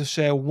get them to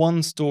share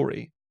one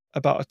story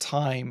about a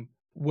time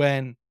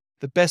when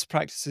the best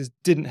practices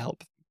didn't help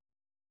them,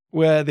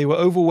 where they were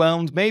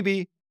overwhelmed,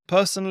 maybe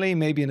personally,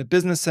 maybe in a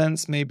business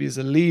sense, maybe as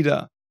a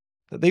leader,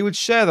 that they would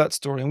share that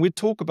story and we'd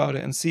talk about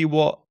it and see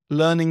what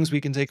learnings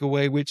we can take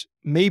away, which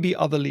maybe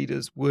other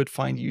leaders would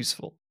find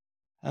useful.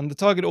 And the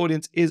target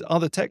audience is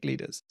other tech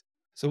leaders.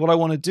 So, what I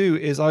want to do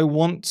is I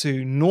want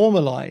to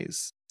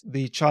normalize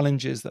the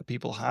challenges that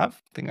people have.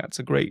 I think that's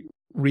a great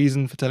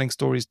reason for telling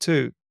stories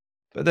too.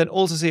 But then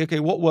also see, okay,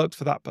 what worked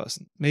for that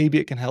person? Maybe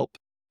it can help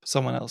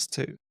someone else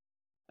too.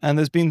 And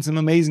there's been some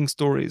amazing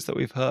stories that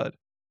we've heard.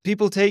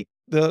 People take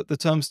the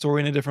term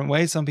story in a different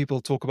way. Some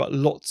people talk about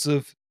lots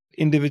of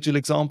individual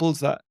examples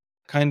that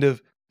kind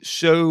of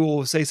show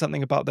or say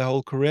something about their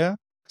whole career.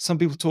 Some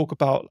people talk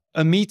about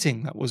a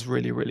meeting that was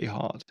really, really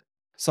hard.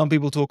 Some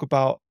people talk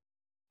about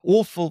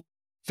awful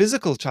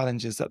physical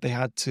challenges that they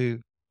had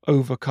to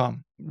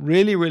overcome.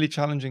 Really, really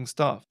challenging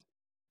stuff.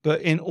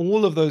 But in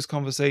all of those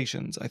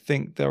conversations, I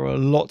think there are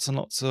lots and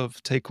lots of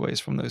takeaways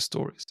from those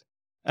stories.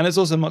 And it's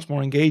also much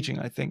more engaging,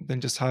 I think,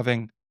 than just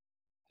having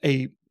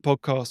a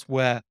podcast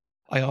where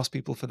I ask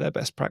people for their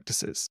best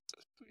practices.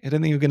 I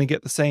don't think you're going to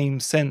get the same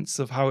sense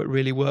of how it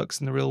really works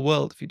in the real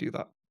world if you do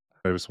that.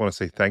 I just want to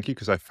say thank you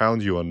because I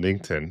found you on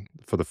LinkedIn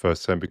for the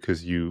first time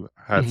because you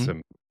had Mhm.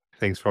 some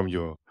things from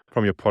your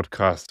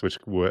podcast which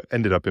were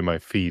ended up in my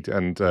feed,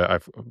 and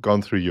I've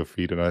gone through your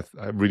feed, and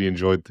I really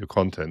enjoyed the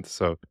content.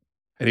 So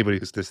anybody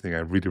who's listening, I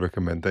really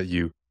recommend that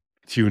you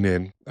tune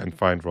in and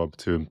find Rob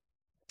to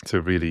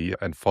to really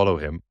and follow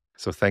him.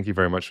 So thank you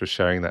very much for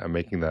sharing that and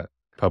making that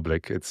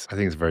public. I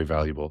think it's very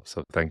valuable.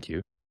 So thank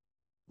you.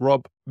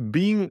 Rob,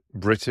 being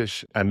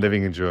British and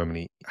living in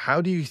Germany,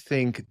 how do you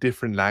think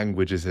different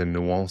languages and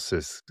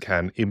nuances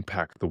can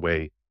impact the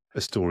way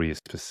a story is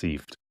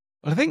perceived?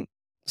 Well, I think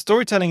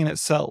storytelling in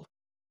itself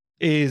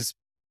is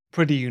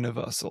pretty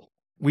universal.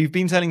 We've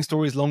been telling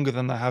stories longer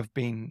than there have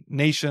been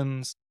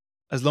nations.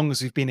 As long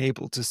as we've been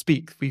able to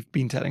speak, we've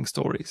been telling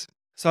stories.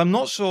 So I'm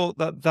not sure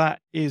that that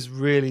is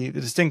really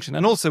the distinction.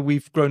 And also,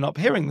 we've grown up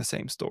hearing the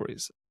same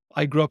stories.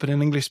 I grew up in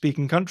an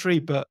English-speaking country,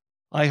 but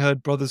I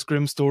heard Brothers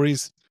Grimm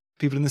stories.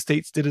 People in the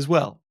States did as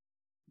well.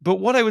 But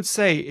what I would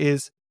say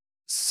is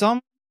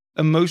some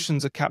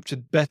emotions are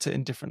captured better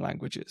in different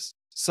languages.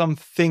 Some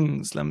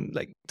things,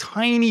 like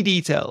tiny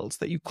details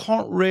that you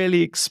can't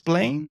really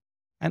explain.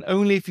 And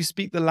only if you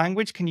speak the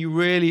language can you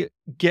really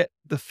get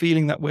the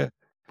feeling that we're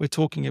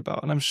talking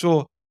about. And I'm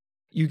sure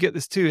you get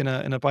this too in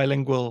a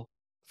bilingual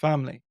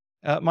family.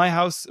 At my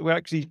house, we're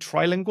actually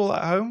trilingual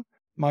at home.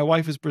 My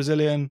wife is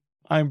Brazilian.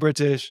 I'm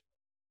British.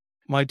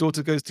 My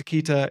daughter goes to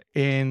Kita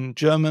in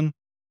German.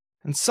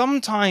 And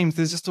sometimes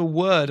there's just a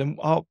word, and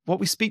what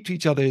we speak to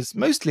each other is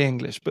mostly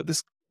English, but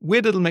this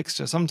weird little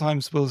mixture.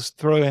 Sometimes we'll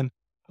throw in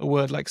a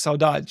word like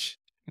saudade,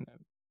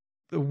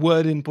 the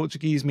word in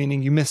Portuguese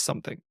meaning you miss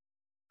something.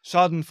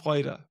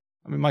 Schadenfreude.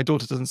 I mean, my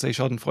daughter doesn't say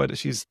Schadenfreude.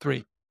 She's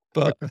 3,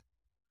 but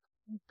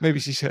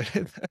maybe she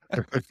should.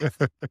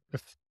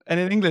 And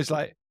in English,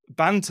 like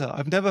banter,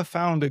 I've never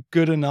found a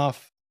good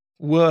enough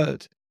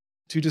word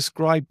to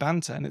describe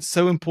banter. And it's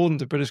so important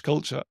to British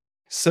culture,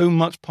 so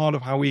much part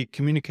of how we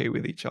communicate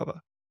with each other.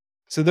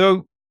 So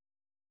though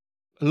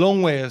a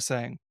long way of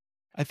saying,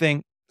 I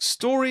think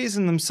stories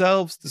in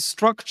themselves, the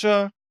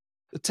structure,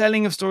 the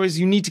telling of stories,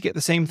 you need to get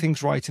the same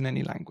things right in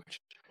any language.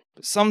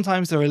 But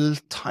sometimes there are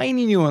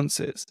tiny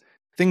nuances,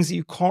 things that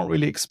you can't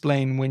really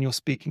explain when you're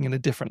speaking in a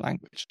different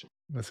language.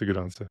 That's a good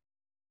answer.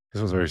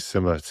 This one's very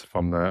similar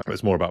from the,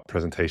 it's more about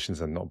presentations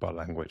and not about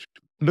language.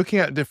 Looking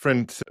at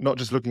different, not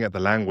just looking at the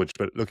language,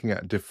 but looking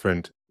at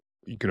different,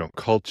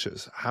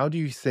 cultures. How do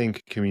you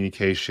think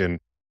communication,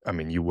 I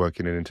mean, you work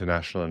in an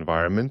international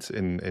environment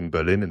in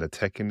Berlin in the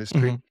tech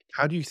industry.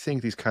 How do you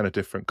think these kind of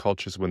different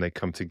cultures, when they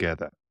come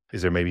together,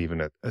 is there maybe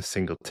even a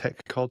single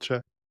tech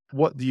culture?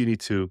 What do you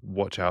need to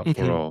watch out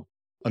for or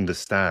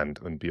understand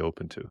and be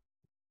open to?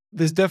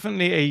 There's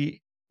definitely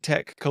a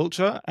tech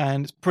culture,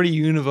 and it's pretty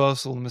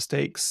universal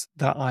mistakes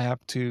that I have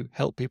to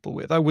help people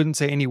with. I wouldn't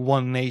say any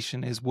one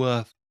nation is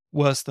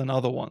worse than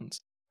other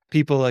ones.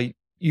 People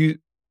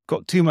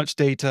got too much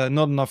data,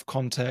 not enough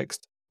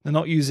context. They're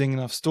not using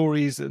enough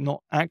stories. They're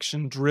not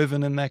action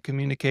driven in their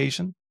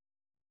communication.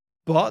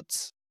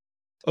 But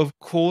of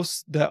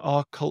course, there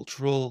are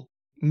cultural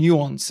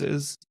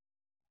nuances.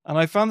 And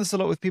I found this a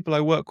lot with people I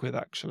work with,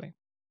 actually.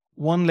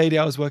 One lady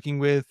I was working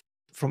with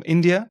from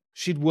India,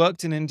 she'd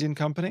worked in Indian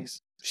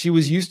companies. She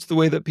was used to the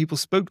way that people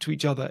spoke to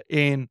each other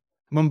in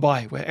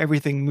Mumbai, where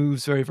everything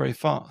moves very, very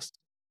fast.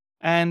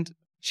 And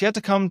she had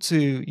to come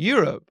to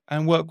Europe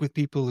and work with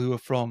people who are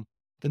from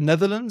the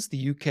Netherlands,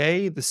 the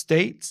UK, the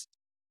States.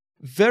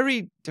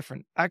 Very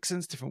different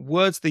accents, different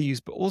words they use,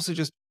 but also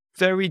just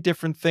very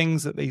different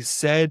things that they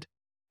said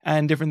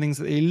and different things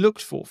that they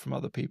looked for from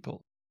other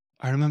people.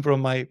 I remember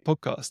on my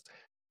podcast,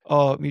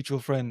 our mutual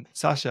friend,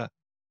 Sasha,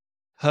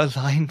 her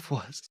line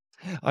was,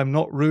 "I'm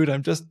not rude,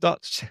 I'm just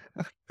Dutch,"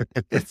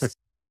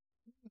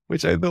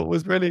 which I thought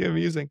was really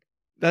amusing.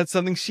 That's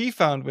something she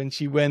found when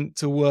she went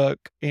to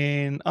work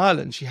in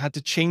Ireland. She had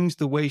to change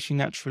the way she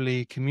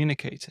naturally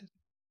communicated.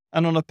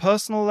 And on a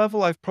personal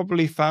level, I've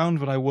probably found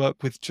when I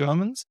work with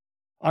Germans,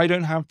 I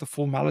don't have the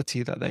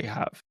formality that they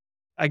have.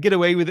 I get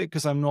away with it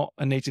because I'm not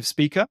a native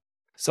speaker.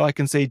 So I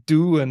can say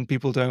do and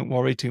people don't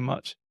worry too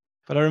much.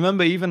 But I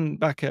remember even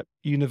back at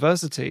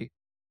university,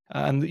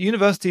 and the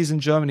universities in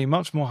Germany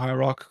much more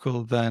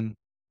hierarchical than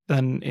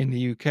in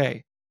the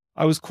UK.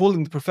 I was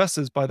calling the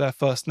professors by their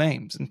first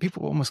names, and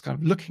people were almost kind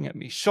of looking at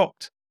me,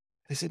 shocked.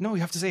 They said, "No,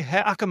 you have to say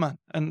Herr Ackermann."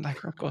 And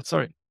like, oh God,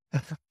 sorry.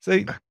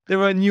 So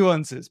there are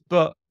nuances,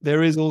 but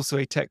there is also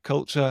a tech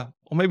culture,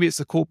 or maybe it's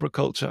a corporate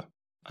culture,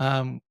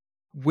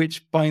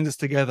 which binds us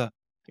together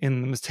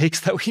in the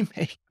mistakes that we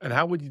make. And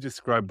how would you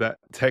describe that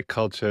tech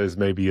culture as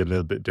maybe a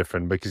little bit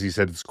different? Because you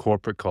said it's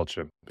corporate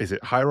culture. Is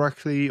it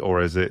hierarchy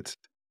or is it?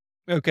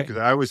 Okay. Because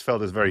I always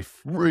felt it's very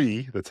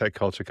free, the tech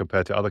culture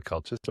compared to other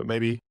cultures, but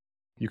maybe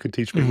you could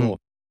teach me more.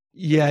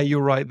 Yeah,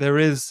 you're right. There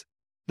is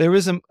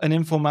an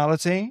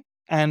informality.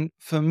 And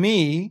for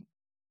me,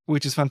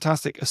 which is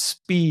fantastic, a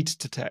speed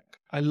to tech.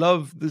 I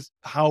love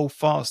how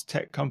fast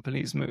tech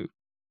companies move.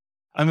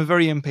 I'm a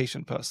very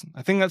impatient person.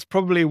 I think that's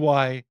probably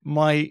why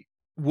my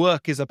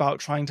work is about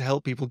trying to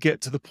help people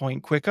get to the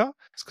point quicker.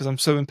 It's because I'm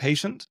so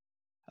impatient.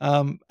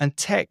 And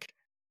tech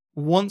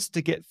wants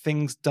to get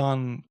things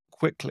done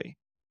quickly.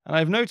 And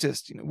I've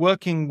noticed,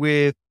 working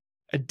with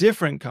a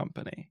different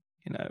company,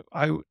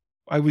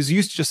 I was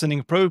used to just sending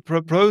a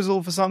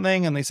proposal for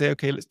something and they say,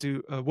 okay, let's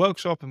do a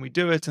workshop, and we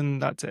do it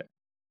and that's it.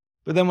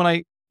 But then when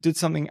I did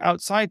something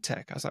outside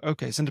tech, I was like,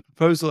 okay, send a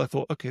proposal. I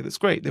thought, okay, that's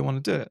great. They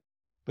want to do it.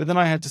 But then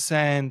I had to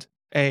send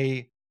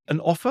an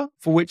offer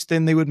for which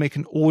then they would make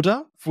an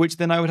order, for which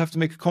then I would have to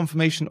make a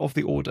confirmation of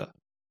the order.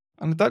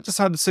 And that just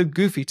sounded so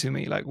goofy to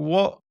me. Like,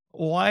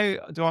 why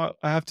do I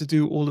have to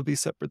do all of these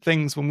separate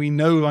things when we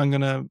know I'm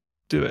going to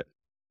do it?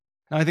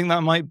 And I think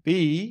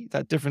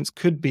that difference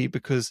could be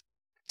because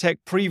tech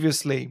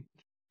previously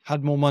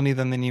had more money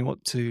than they knew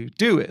what to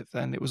do with.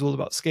 And it was all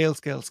about scale,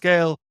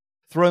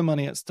 throw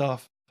money at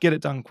stuff, get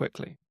it done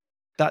quickly.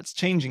 That's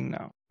changing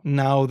now.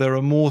 Now there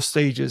are more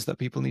stages that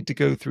people need to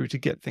go through to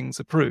get things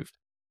approved.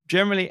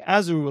 Generally,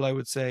 as a rule, I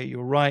would say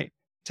you're right.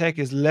 Tech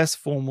is less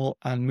formal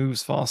and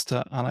moves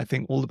faster, and I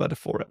think all the better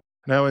for it.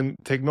 Now, in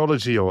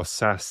technology or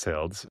SaaS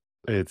sales,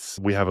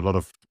 we have a lot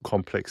of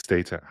complex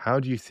data. How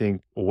do you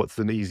think, or what's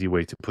an easy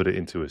way to put it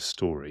into a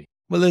story?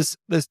 Well,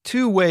 there's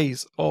two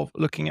ways of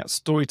looking at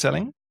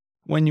storytelling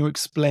when you're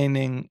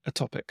explaining a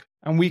topic.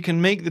 And we can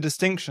make the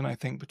distinction, I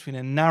think, between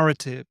a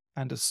narrative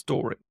and a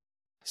story.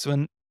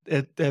 So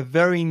they're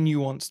very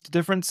nuanced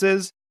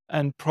differences,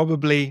 and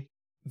probably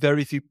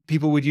very few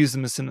people would use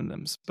them as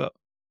synonyms, but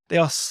they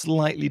are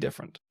slightly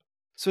different.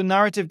 So a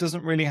narrative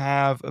doesn't really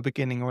have a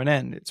beginning or an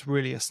end. It's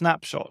really a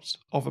snapshot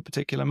of a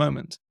particular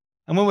moment.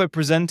 And when we're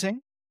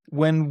presenting,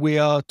 when we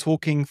are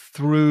talking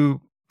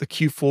through the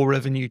Q4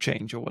 revenue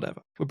change or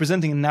whatever, we're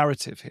presenting a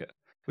narrative here.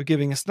 We're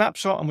giving a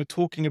snapshot and we're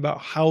talking about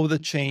how the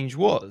change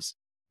was.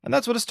 And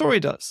that's what a story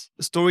does.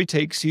 A story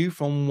takes you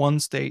from one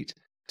state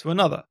to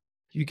another.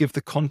 You give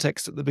the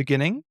context at the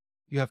beginning,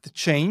 you have the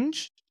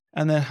change,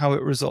 and then how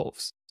it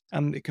resolves.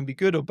 And it can be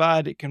good or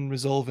bad. It can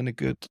resolve in a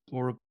good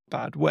or a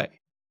bad way.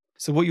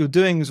 So what you're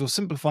doing is you're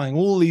simplifying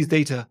all these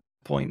data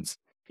points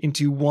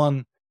into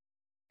one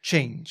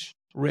change,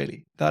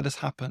 really, that has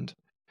happened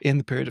in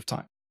the period of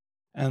time.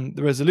 And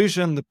the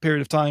resolution, the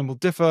period of time will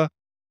differ.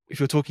 If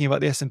you're talking about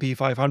the S&P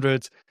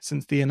 500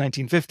 since the year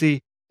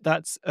 1950,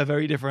 that's a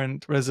very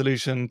different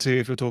resolution to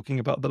if you're talking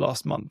about the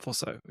last month or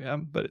so. Yeah,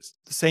 but it's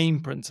the same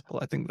principle,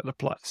 I think, that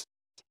applies.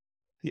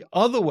 The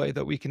other way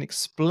that we can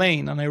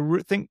explain, and I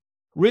think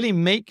really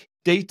make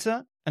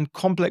data and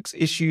complex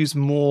issues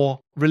more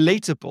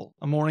relatable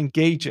and more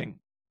engaging,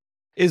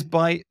 is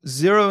by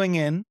zeroing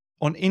in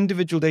on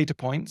individual data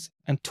points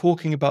and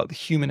talking about the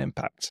human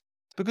impact.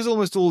 Because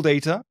almost all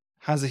data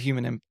has a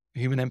human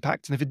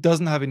impact. And if it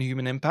doesn't have any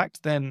human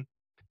impact, then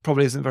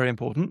probably isn't very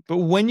important. But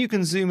when you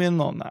can zoom in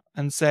on that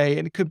and say,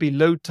 and it could be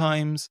load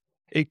times,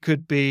 there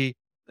could be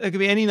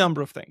any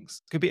number of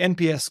things. It could be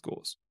NPS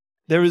scores.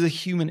 There is a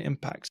human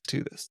impact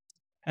to this.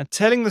 And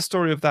telling the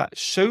story of that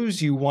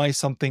shows you why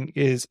something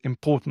is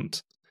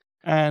important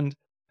and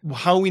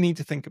how we need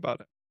to think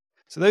about it.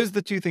 So those are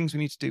the two things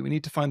we need to do. We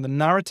need to find the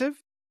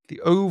narrative,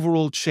 the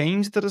overall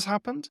change that has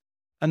happened,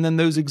 and then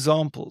those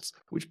examples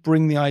which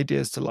bring the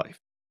ideas to life.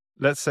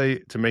 Let's say,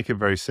 to make it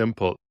very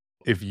simple,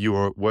 if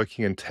you're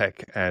working in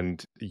tech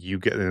and you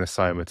get an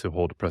assignment to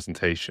hold a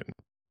presentation,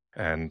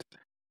 and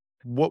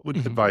what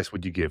advice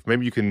would you give?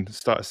 Maybe you can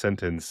start a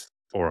sentence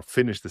or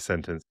finish the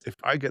sentence. If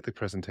I get the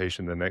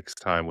presentation the next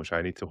time, which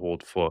I need to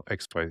hold for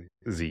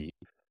XYZ,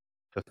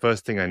 the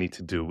first thing I need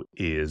to do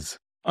is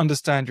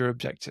understand your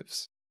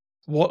objectives.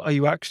 What are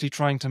you actually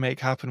trying to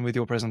make happen with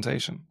your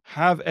presentation?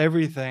 Have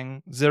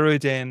everything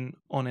zeroed in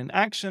on an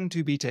action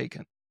to be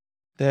taken.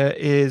 There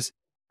is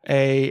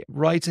a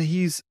writer,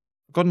 he's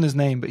forgotten his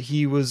name, but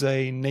he was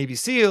a Navy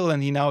SEAL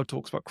and he now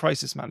talks about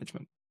crisis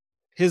management.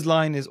 His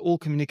line is, all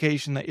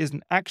communication that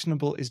isn't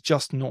actionable is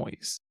just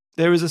noise.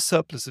 There is a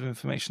surplus of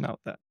information out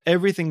there.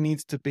 Everything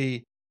needs to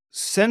be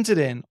centered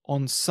in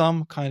on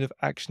some kind of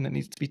action that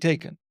needs to be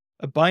taken.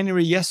 A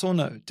binary yes or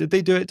no. Did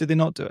they do it? Did they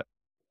not do it?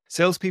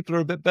 Salespeople are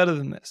a bit better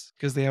than this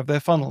because they have their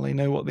funnel. They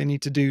know what they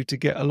need to do to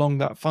get along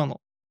that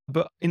funnel.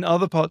 But in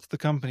other parts of the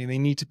company, they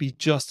need to be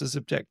just as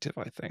objective,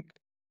 I think.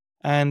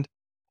 And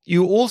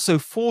you're also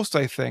forced,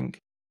 I think,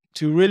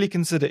 to really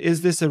consider,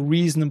 is this a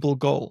reasonable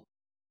goal?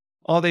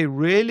 Are they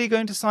really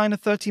going to sign a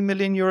 30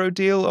 million euro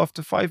deal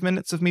after 5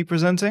 minutes of me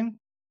presenting?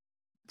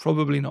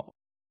 Probably not.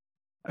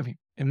 I mean,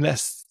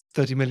 unless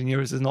 30 million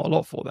euros is not a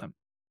lot for them.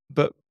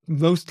 But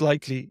most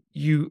likely,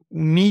 you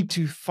need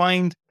to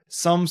find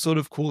some sort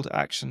of call to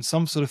action,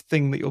 some sort of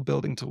thing that you're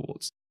building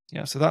towards.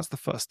 Yeah, so that's the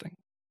first thing.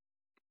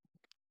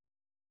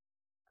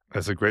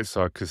 That's a great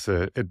start because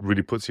it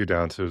really puts you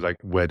down to like,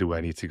 where do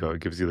I need to go?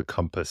 It gives you the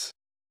compass.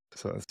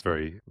 So that's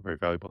very, very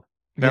valuable.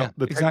 Now, Yeah,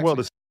 the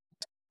exactly.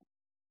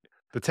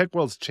 tech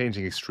world's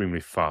changing extremely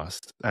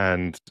fast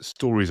and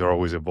stories are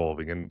always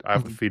evolving. And I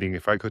have a feeling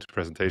if I go to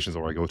presentations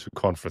or I go to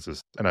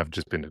conferences, and I've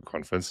just been to a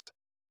conference,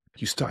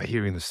 you start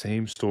hearing the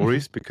same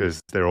stories because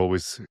they're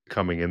always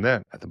coming in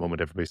there. At the moment,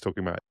 everybody's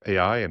talking about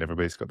AI and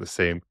everybody's got the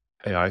same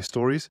AI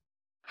stories.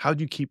 How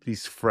do you keep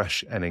these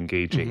fresh and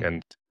engaging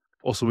and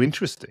also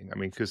interesting? I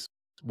mean, because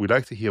we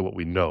like to hear what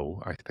we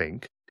know, I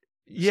think.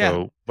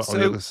 Yeah. But on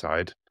the other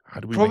side,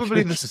 how do we make it probably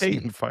the interesting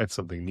state. and find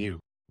something new?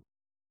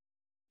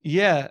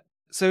 Yeah.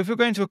 So if you're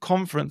going to a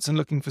conference and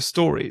looking for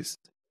stories,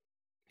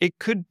 it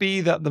could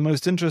be that the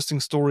most interesting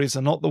stories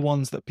are not the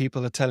ones that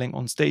people are telling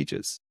on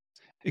stages.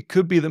 It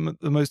could be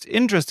that the most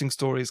interesting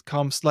stories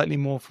come slightly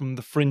more from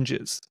the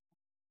fringes.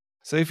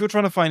 So if you're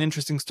trying to find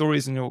interesting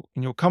stories in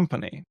your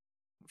company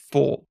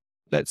for,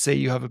 let's say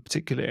you have a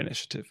particular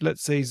initiative,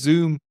 let's say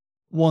Zoom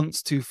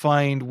wants to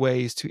find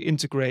ways to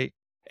integrate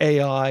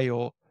AI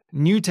or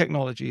new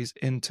technologies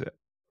into it,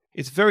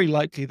 it's very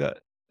likely that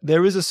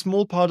there is a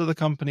small part of the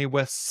company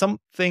where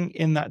something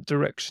in that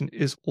direction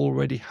is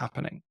already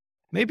happening.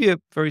 Maybe a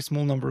very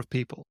small number of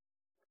people,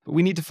 but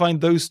we need to find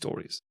those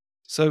stories.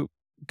 So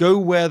go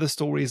where the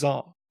stories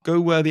are, go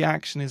where the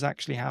action is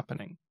actually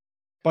happening.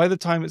 By the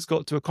time it's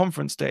got to a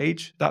conference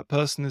stage, that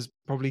person is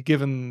probably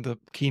given the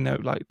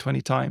keynote like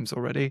 20 times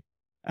already,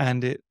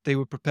 and they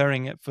were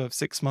preparing it for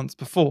 6 months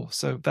before.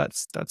 So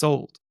that's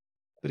old.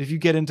 But if you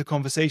get into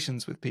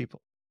conversations with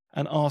people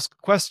and ask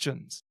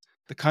questions,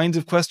 the kinds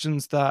of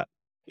questions that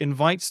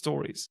invite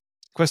stories,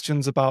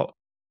 questions about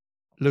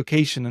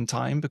location and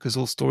time, because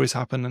all stories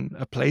happen in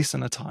a place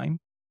and a time,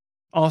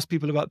 ask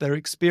people about their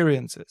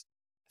experiences.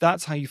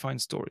 That's how you find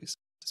stories.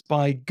 It's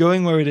by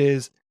going where it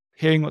is,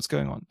 hearing what's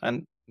going on,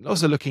 and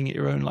also looking at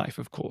your own life,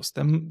 of course.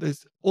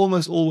 There's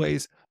almost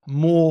always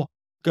more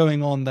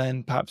going on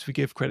than perhaps we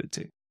give credit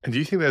to. And do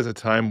you think there's a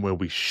time where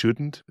we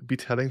shouldn't be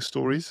telling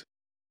stories?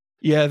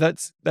 Yeah,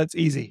 that's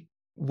easy.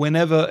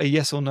 Whenever a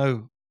yes or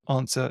no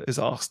answer is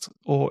asked,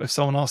 or if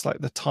someone asked like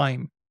the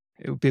time,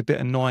 it would be a bit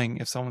annoying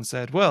if someone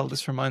said, well,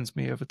 this reminds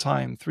me of a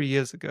time 3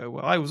 years ago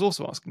where I was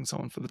also asking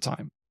someone for the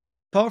time.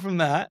 Apart from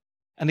that,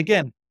 and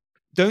again,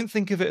 don't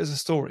think of it as a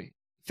story.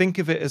 Think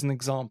of it as an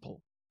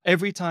example.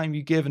 Every time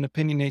you give an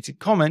opinionated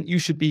comment, you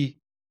should be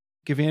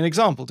giving an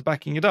example to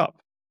backing it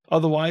up.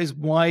 Otherwise,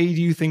 why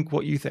do you think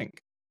what you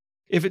think?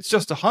 If it's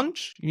just a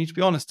hunch, you need to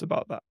be honest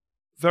about that.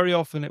 Very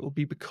often it will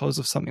be because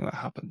of something that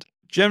happened.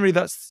 Generally,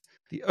 that's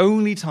the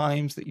only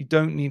times that you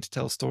don't need to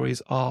tell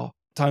stories are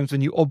times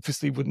when you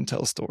obviously wouldn't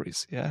tell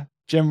stories. Yeah.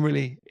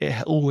 Generally,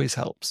 it always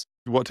helps.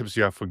 What tips do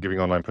you have for giving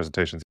online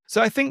presentations?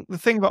 So I think the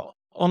thing about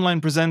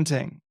online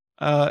presenting,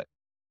 at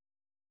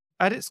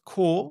its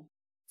core,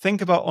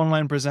 think about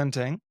online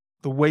presenting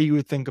the way you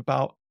would think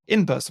about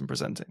in-person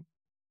presenting,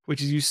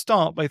 which is you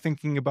start by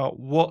thinking about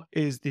what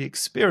is the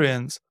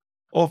experience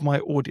of my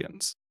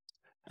audience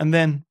and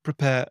then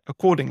prepare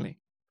accordingly.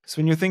 So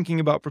when you're thinking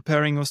about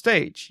preparing your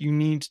stage, you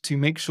need to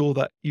make sure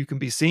that you can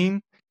be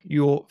seen,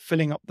 you're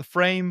filling up the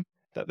frame,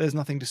 that there's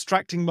nothing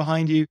distracting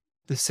behind you,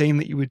 the same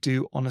that you would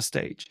do on a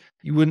stage.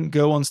 You wouldn't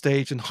go on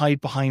stage and hide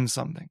behind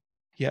something.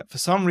 Yet for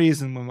some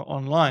reason, when we're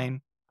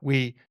online,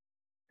 we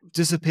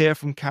disappear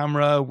from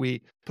camera,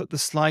 we put the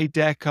slide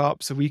deck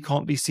up so we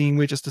can't be seen,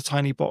 we're just a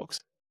tiny box.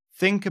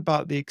 Think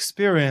about the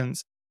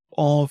experience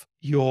of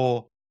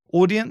your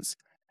audience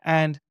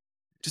and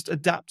just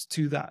adapt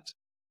to that.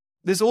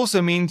 This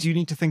also means you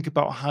need to think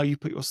about how you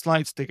put your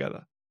slides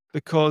together,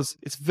 because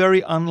it's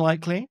very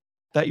unlikely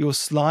that your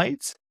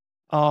slides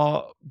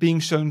are being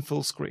shown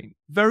full screen.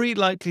 Very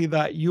likely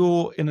that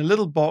you're in a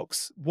little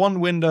box, one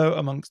window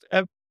amongst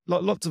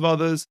lots of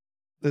others.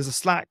 There's a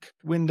Slack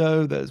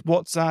window, there's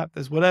WhatsApp,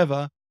 there's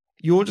whatever.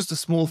 You're just a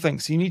small thing.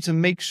 So you need to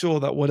make sure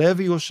that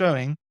whatever you're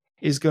showing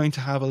is going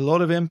to have a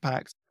lot of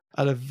impact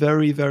at a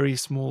very, very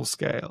small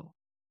scale.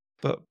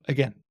 But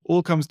again,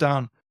 all comes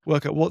down,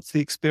 work out what's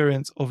the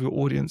experience of your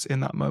audience in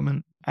that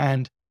moment.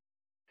 And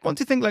once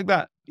you think like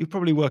that, you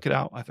probably work it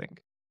out, I think.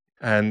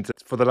 And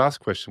for the last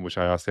question, which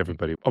I asked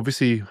everybody,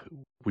 obviously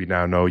we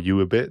now know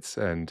you a bit.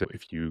 And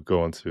if you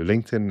go onto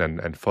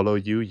LinkedIn and follow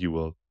you, you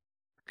will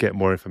get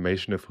more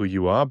information of who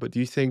you are. But do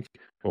you think,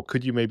 or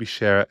could you maybe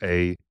share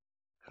a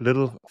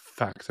little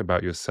fact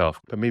about yourself,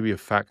 but maybe a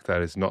fact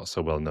that is not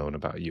so well known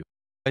about you?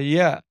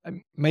 Yeah,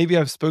 maybe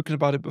I've spoken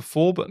about it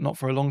before, but not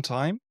for a long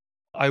time.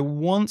 I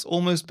once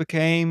almost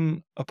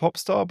became a pop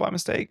star by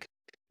mistake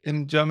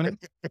in Germany.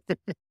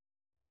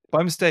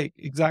 By mistake,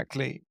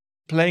 exactly.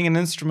 Playing an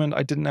instrument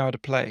I didn't know how to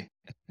play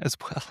as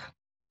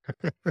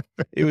well.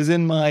 It was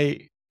in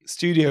my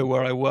studio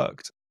where I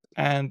worked,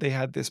 and they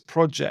had this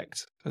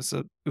project.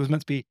 It was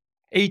meant to be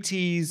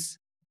 80s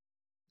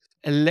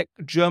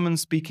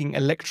German-speaking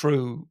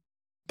electro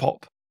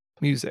pop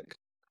music.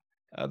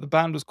 The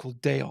band was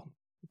called Dayon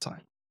at the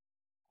time.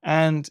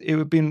 And it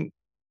had been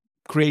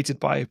created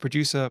by a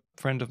producer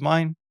friend of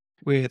mine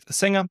with a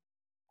singer,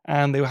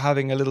 and they were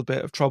having a little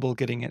bit of trouble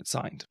getting it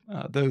signed.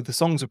 Though the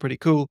songs are pretty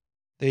cool,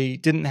 they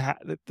didn't have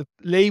the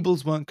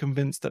labels weren't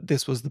convinced that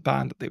this was the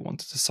band that they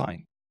wanted to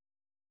sign.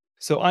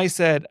 So I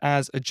said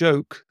as a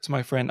joke to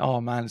my friend, "Oh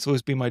man, it's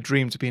always been my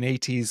dream to be an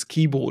 80s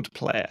keyboard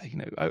player." You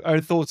know, I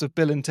thought of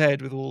Bill and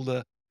Ted with all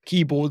the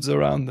keyboards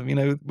around them, you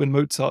know, when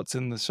Mozart's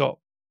in the shop.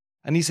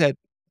 And he said,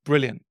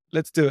 "Brilliant,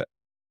 let's do it."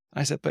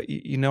 I said, "But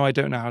you know, I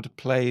don't know how to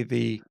play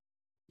the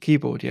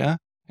keyboard, yeah?"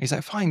 He's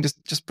like, "Fine,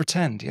 just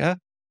pretend, yeah?"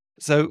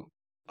 So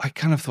I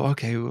kind of thought,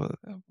 okay, well,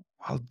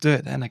 I'll do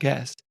it then, I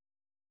guess.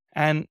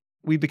 And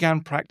we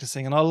began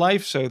practicing. And our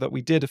live show that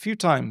we did a few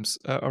times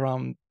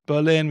around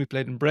Berlin, we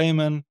played in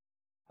Bremen.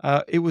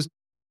 It was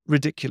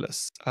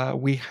ridiculous.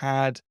 We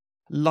had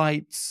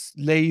lights,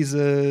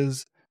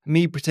 lasers,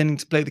 me pretending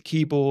to play the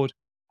keyboard,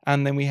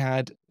 and then we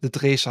had the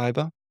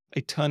Drehscheibe,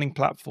 a turning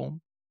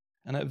platform.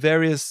 And at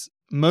various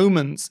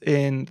moments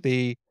in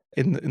the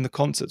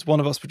concerts, one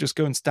of us would just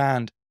go and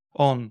stand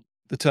on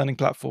the turning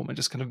platform and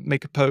just kind of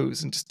make a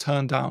pose and just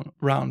turn down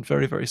around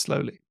very, very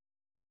slowly.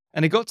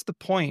 And it got to the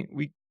point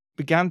we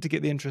began to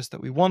get the interest that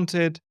we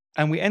wanted,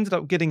 and we ended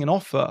up getting an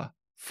offer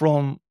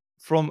from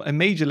a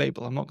major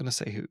label. I'm not going to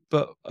say who,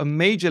 but a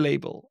major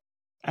label.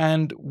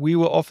 And we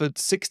were offered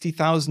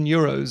 60,000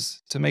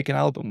 euros to make an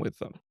album with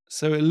them.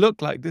 So it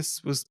looked like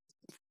this was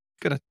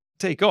going to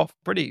take off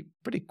pretty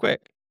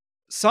quick.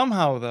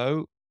 Somehow,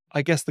 though,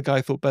 I guess the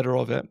guy thought better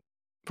of it,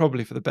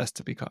 probably for the best,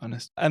 to be quite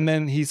honest. And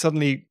then he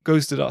suddenly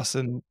ghosted us,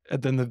 and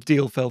then the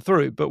deal fell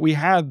through. But we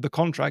had the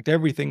contract,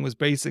 everything was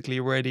basically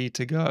ready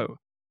to go.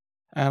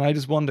 And I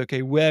just wonder,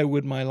 okay, where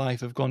would my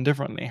life have gone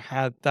differently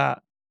had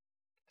that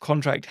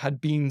contract had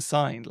been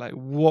signed? Like,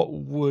 what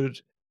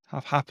would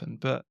have happened?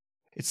 But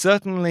it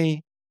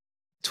certainly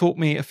taught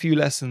me a few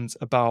lessons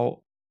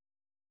about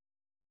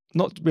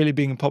not really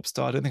being a pop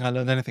star. I don't think I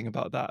learned anything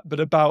about that, but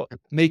about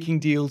making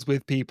deals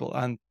with people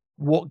and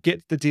what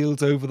gets the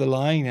deals over the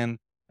line,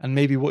 and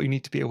maybe what you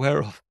need to be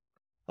aware of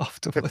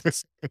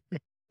afterwards.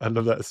 I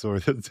love that story.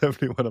 That's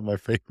definitely one of my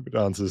favorite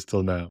answers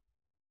till now.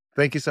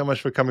 Thank you so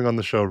much for coming on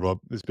the show, Rob.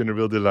 It's been a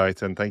real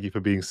delight, and thank you for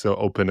being so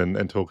open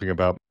and talking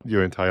about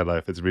your entire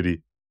life.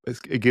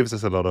 It gives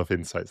us a lot of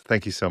insights.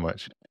 Thank you so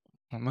much.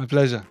 My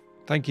pleasure.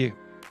 Thank you.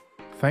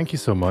 Thank you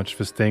so much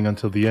for staying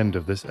until the end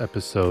of this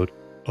episode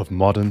of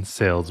Modern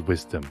Sales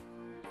Wisdom.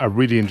 I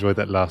really enjoyed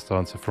that last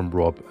answer from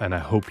Rob, and I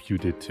hope you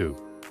did too.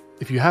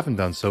 If you haven't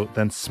done so,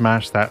 then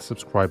smash that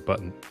subscribe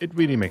button. It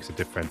really makes a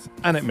difference,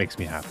 and it makes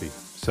me happy.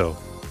 So,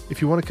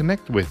 if you want to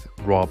connect with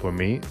Rob or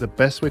me, the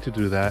best way to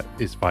do that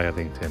is via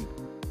LinkedIn.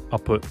 I'll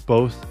put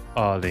both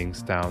our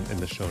links down in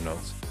the show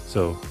notes.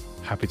 So,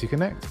 happy to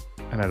connect,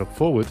 and I look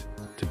forward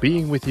to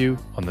being with you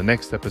on the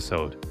next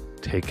episode.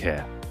 Take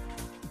care.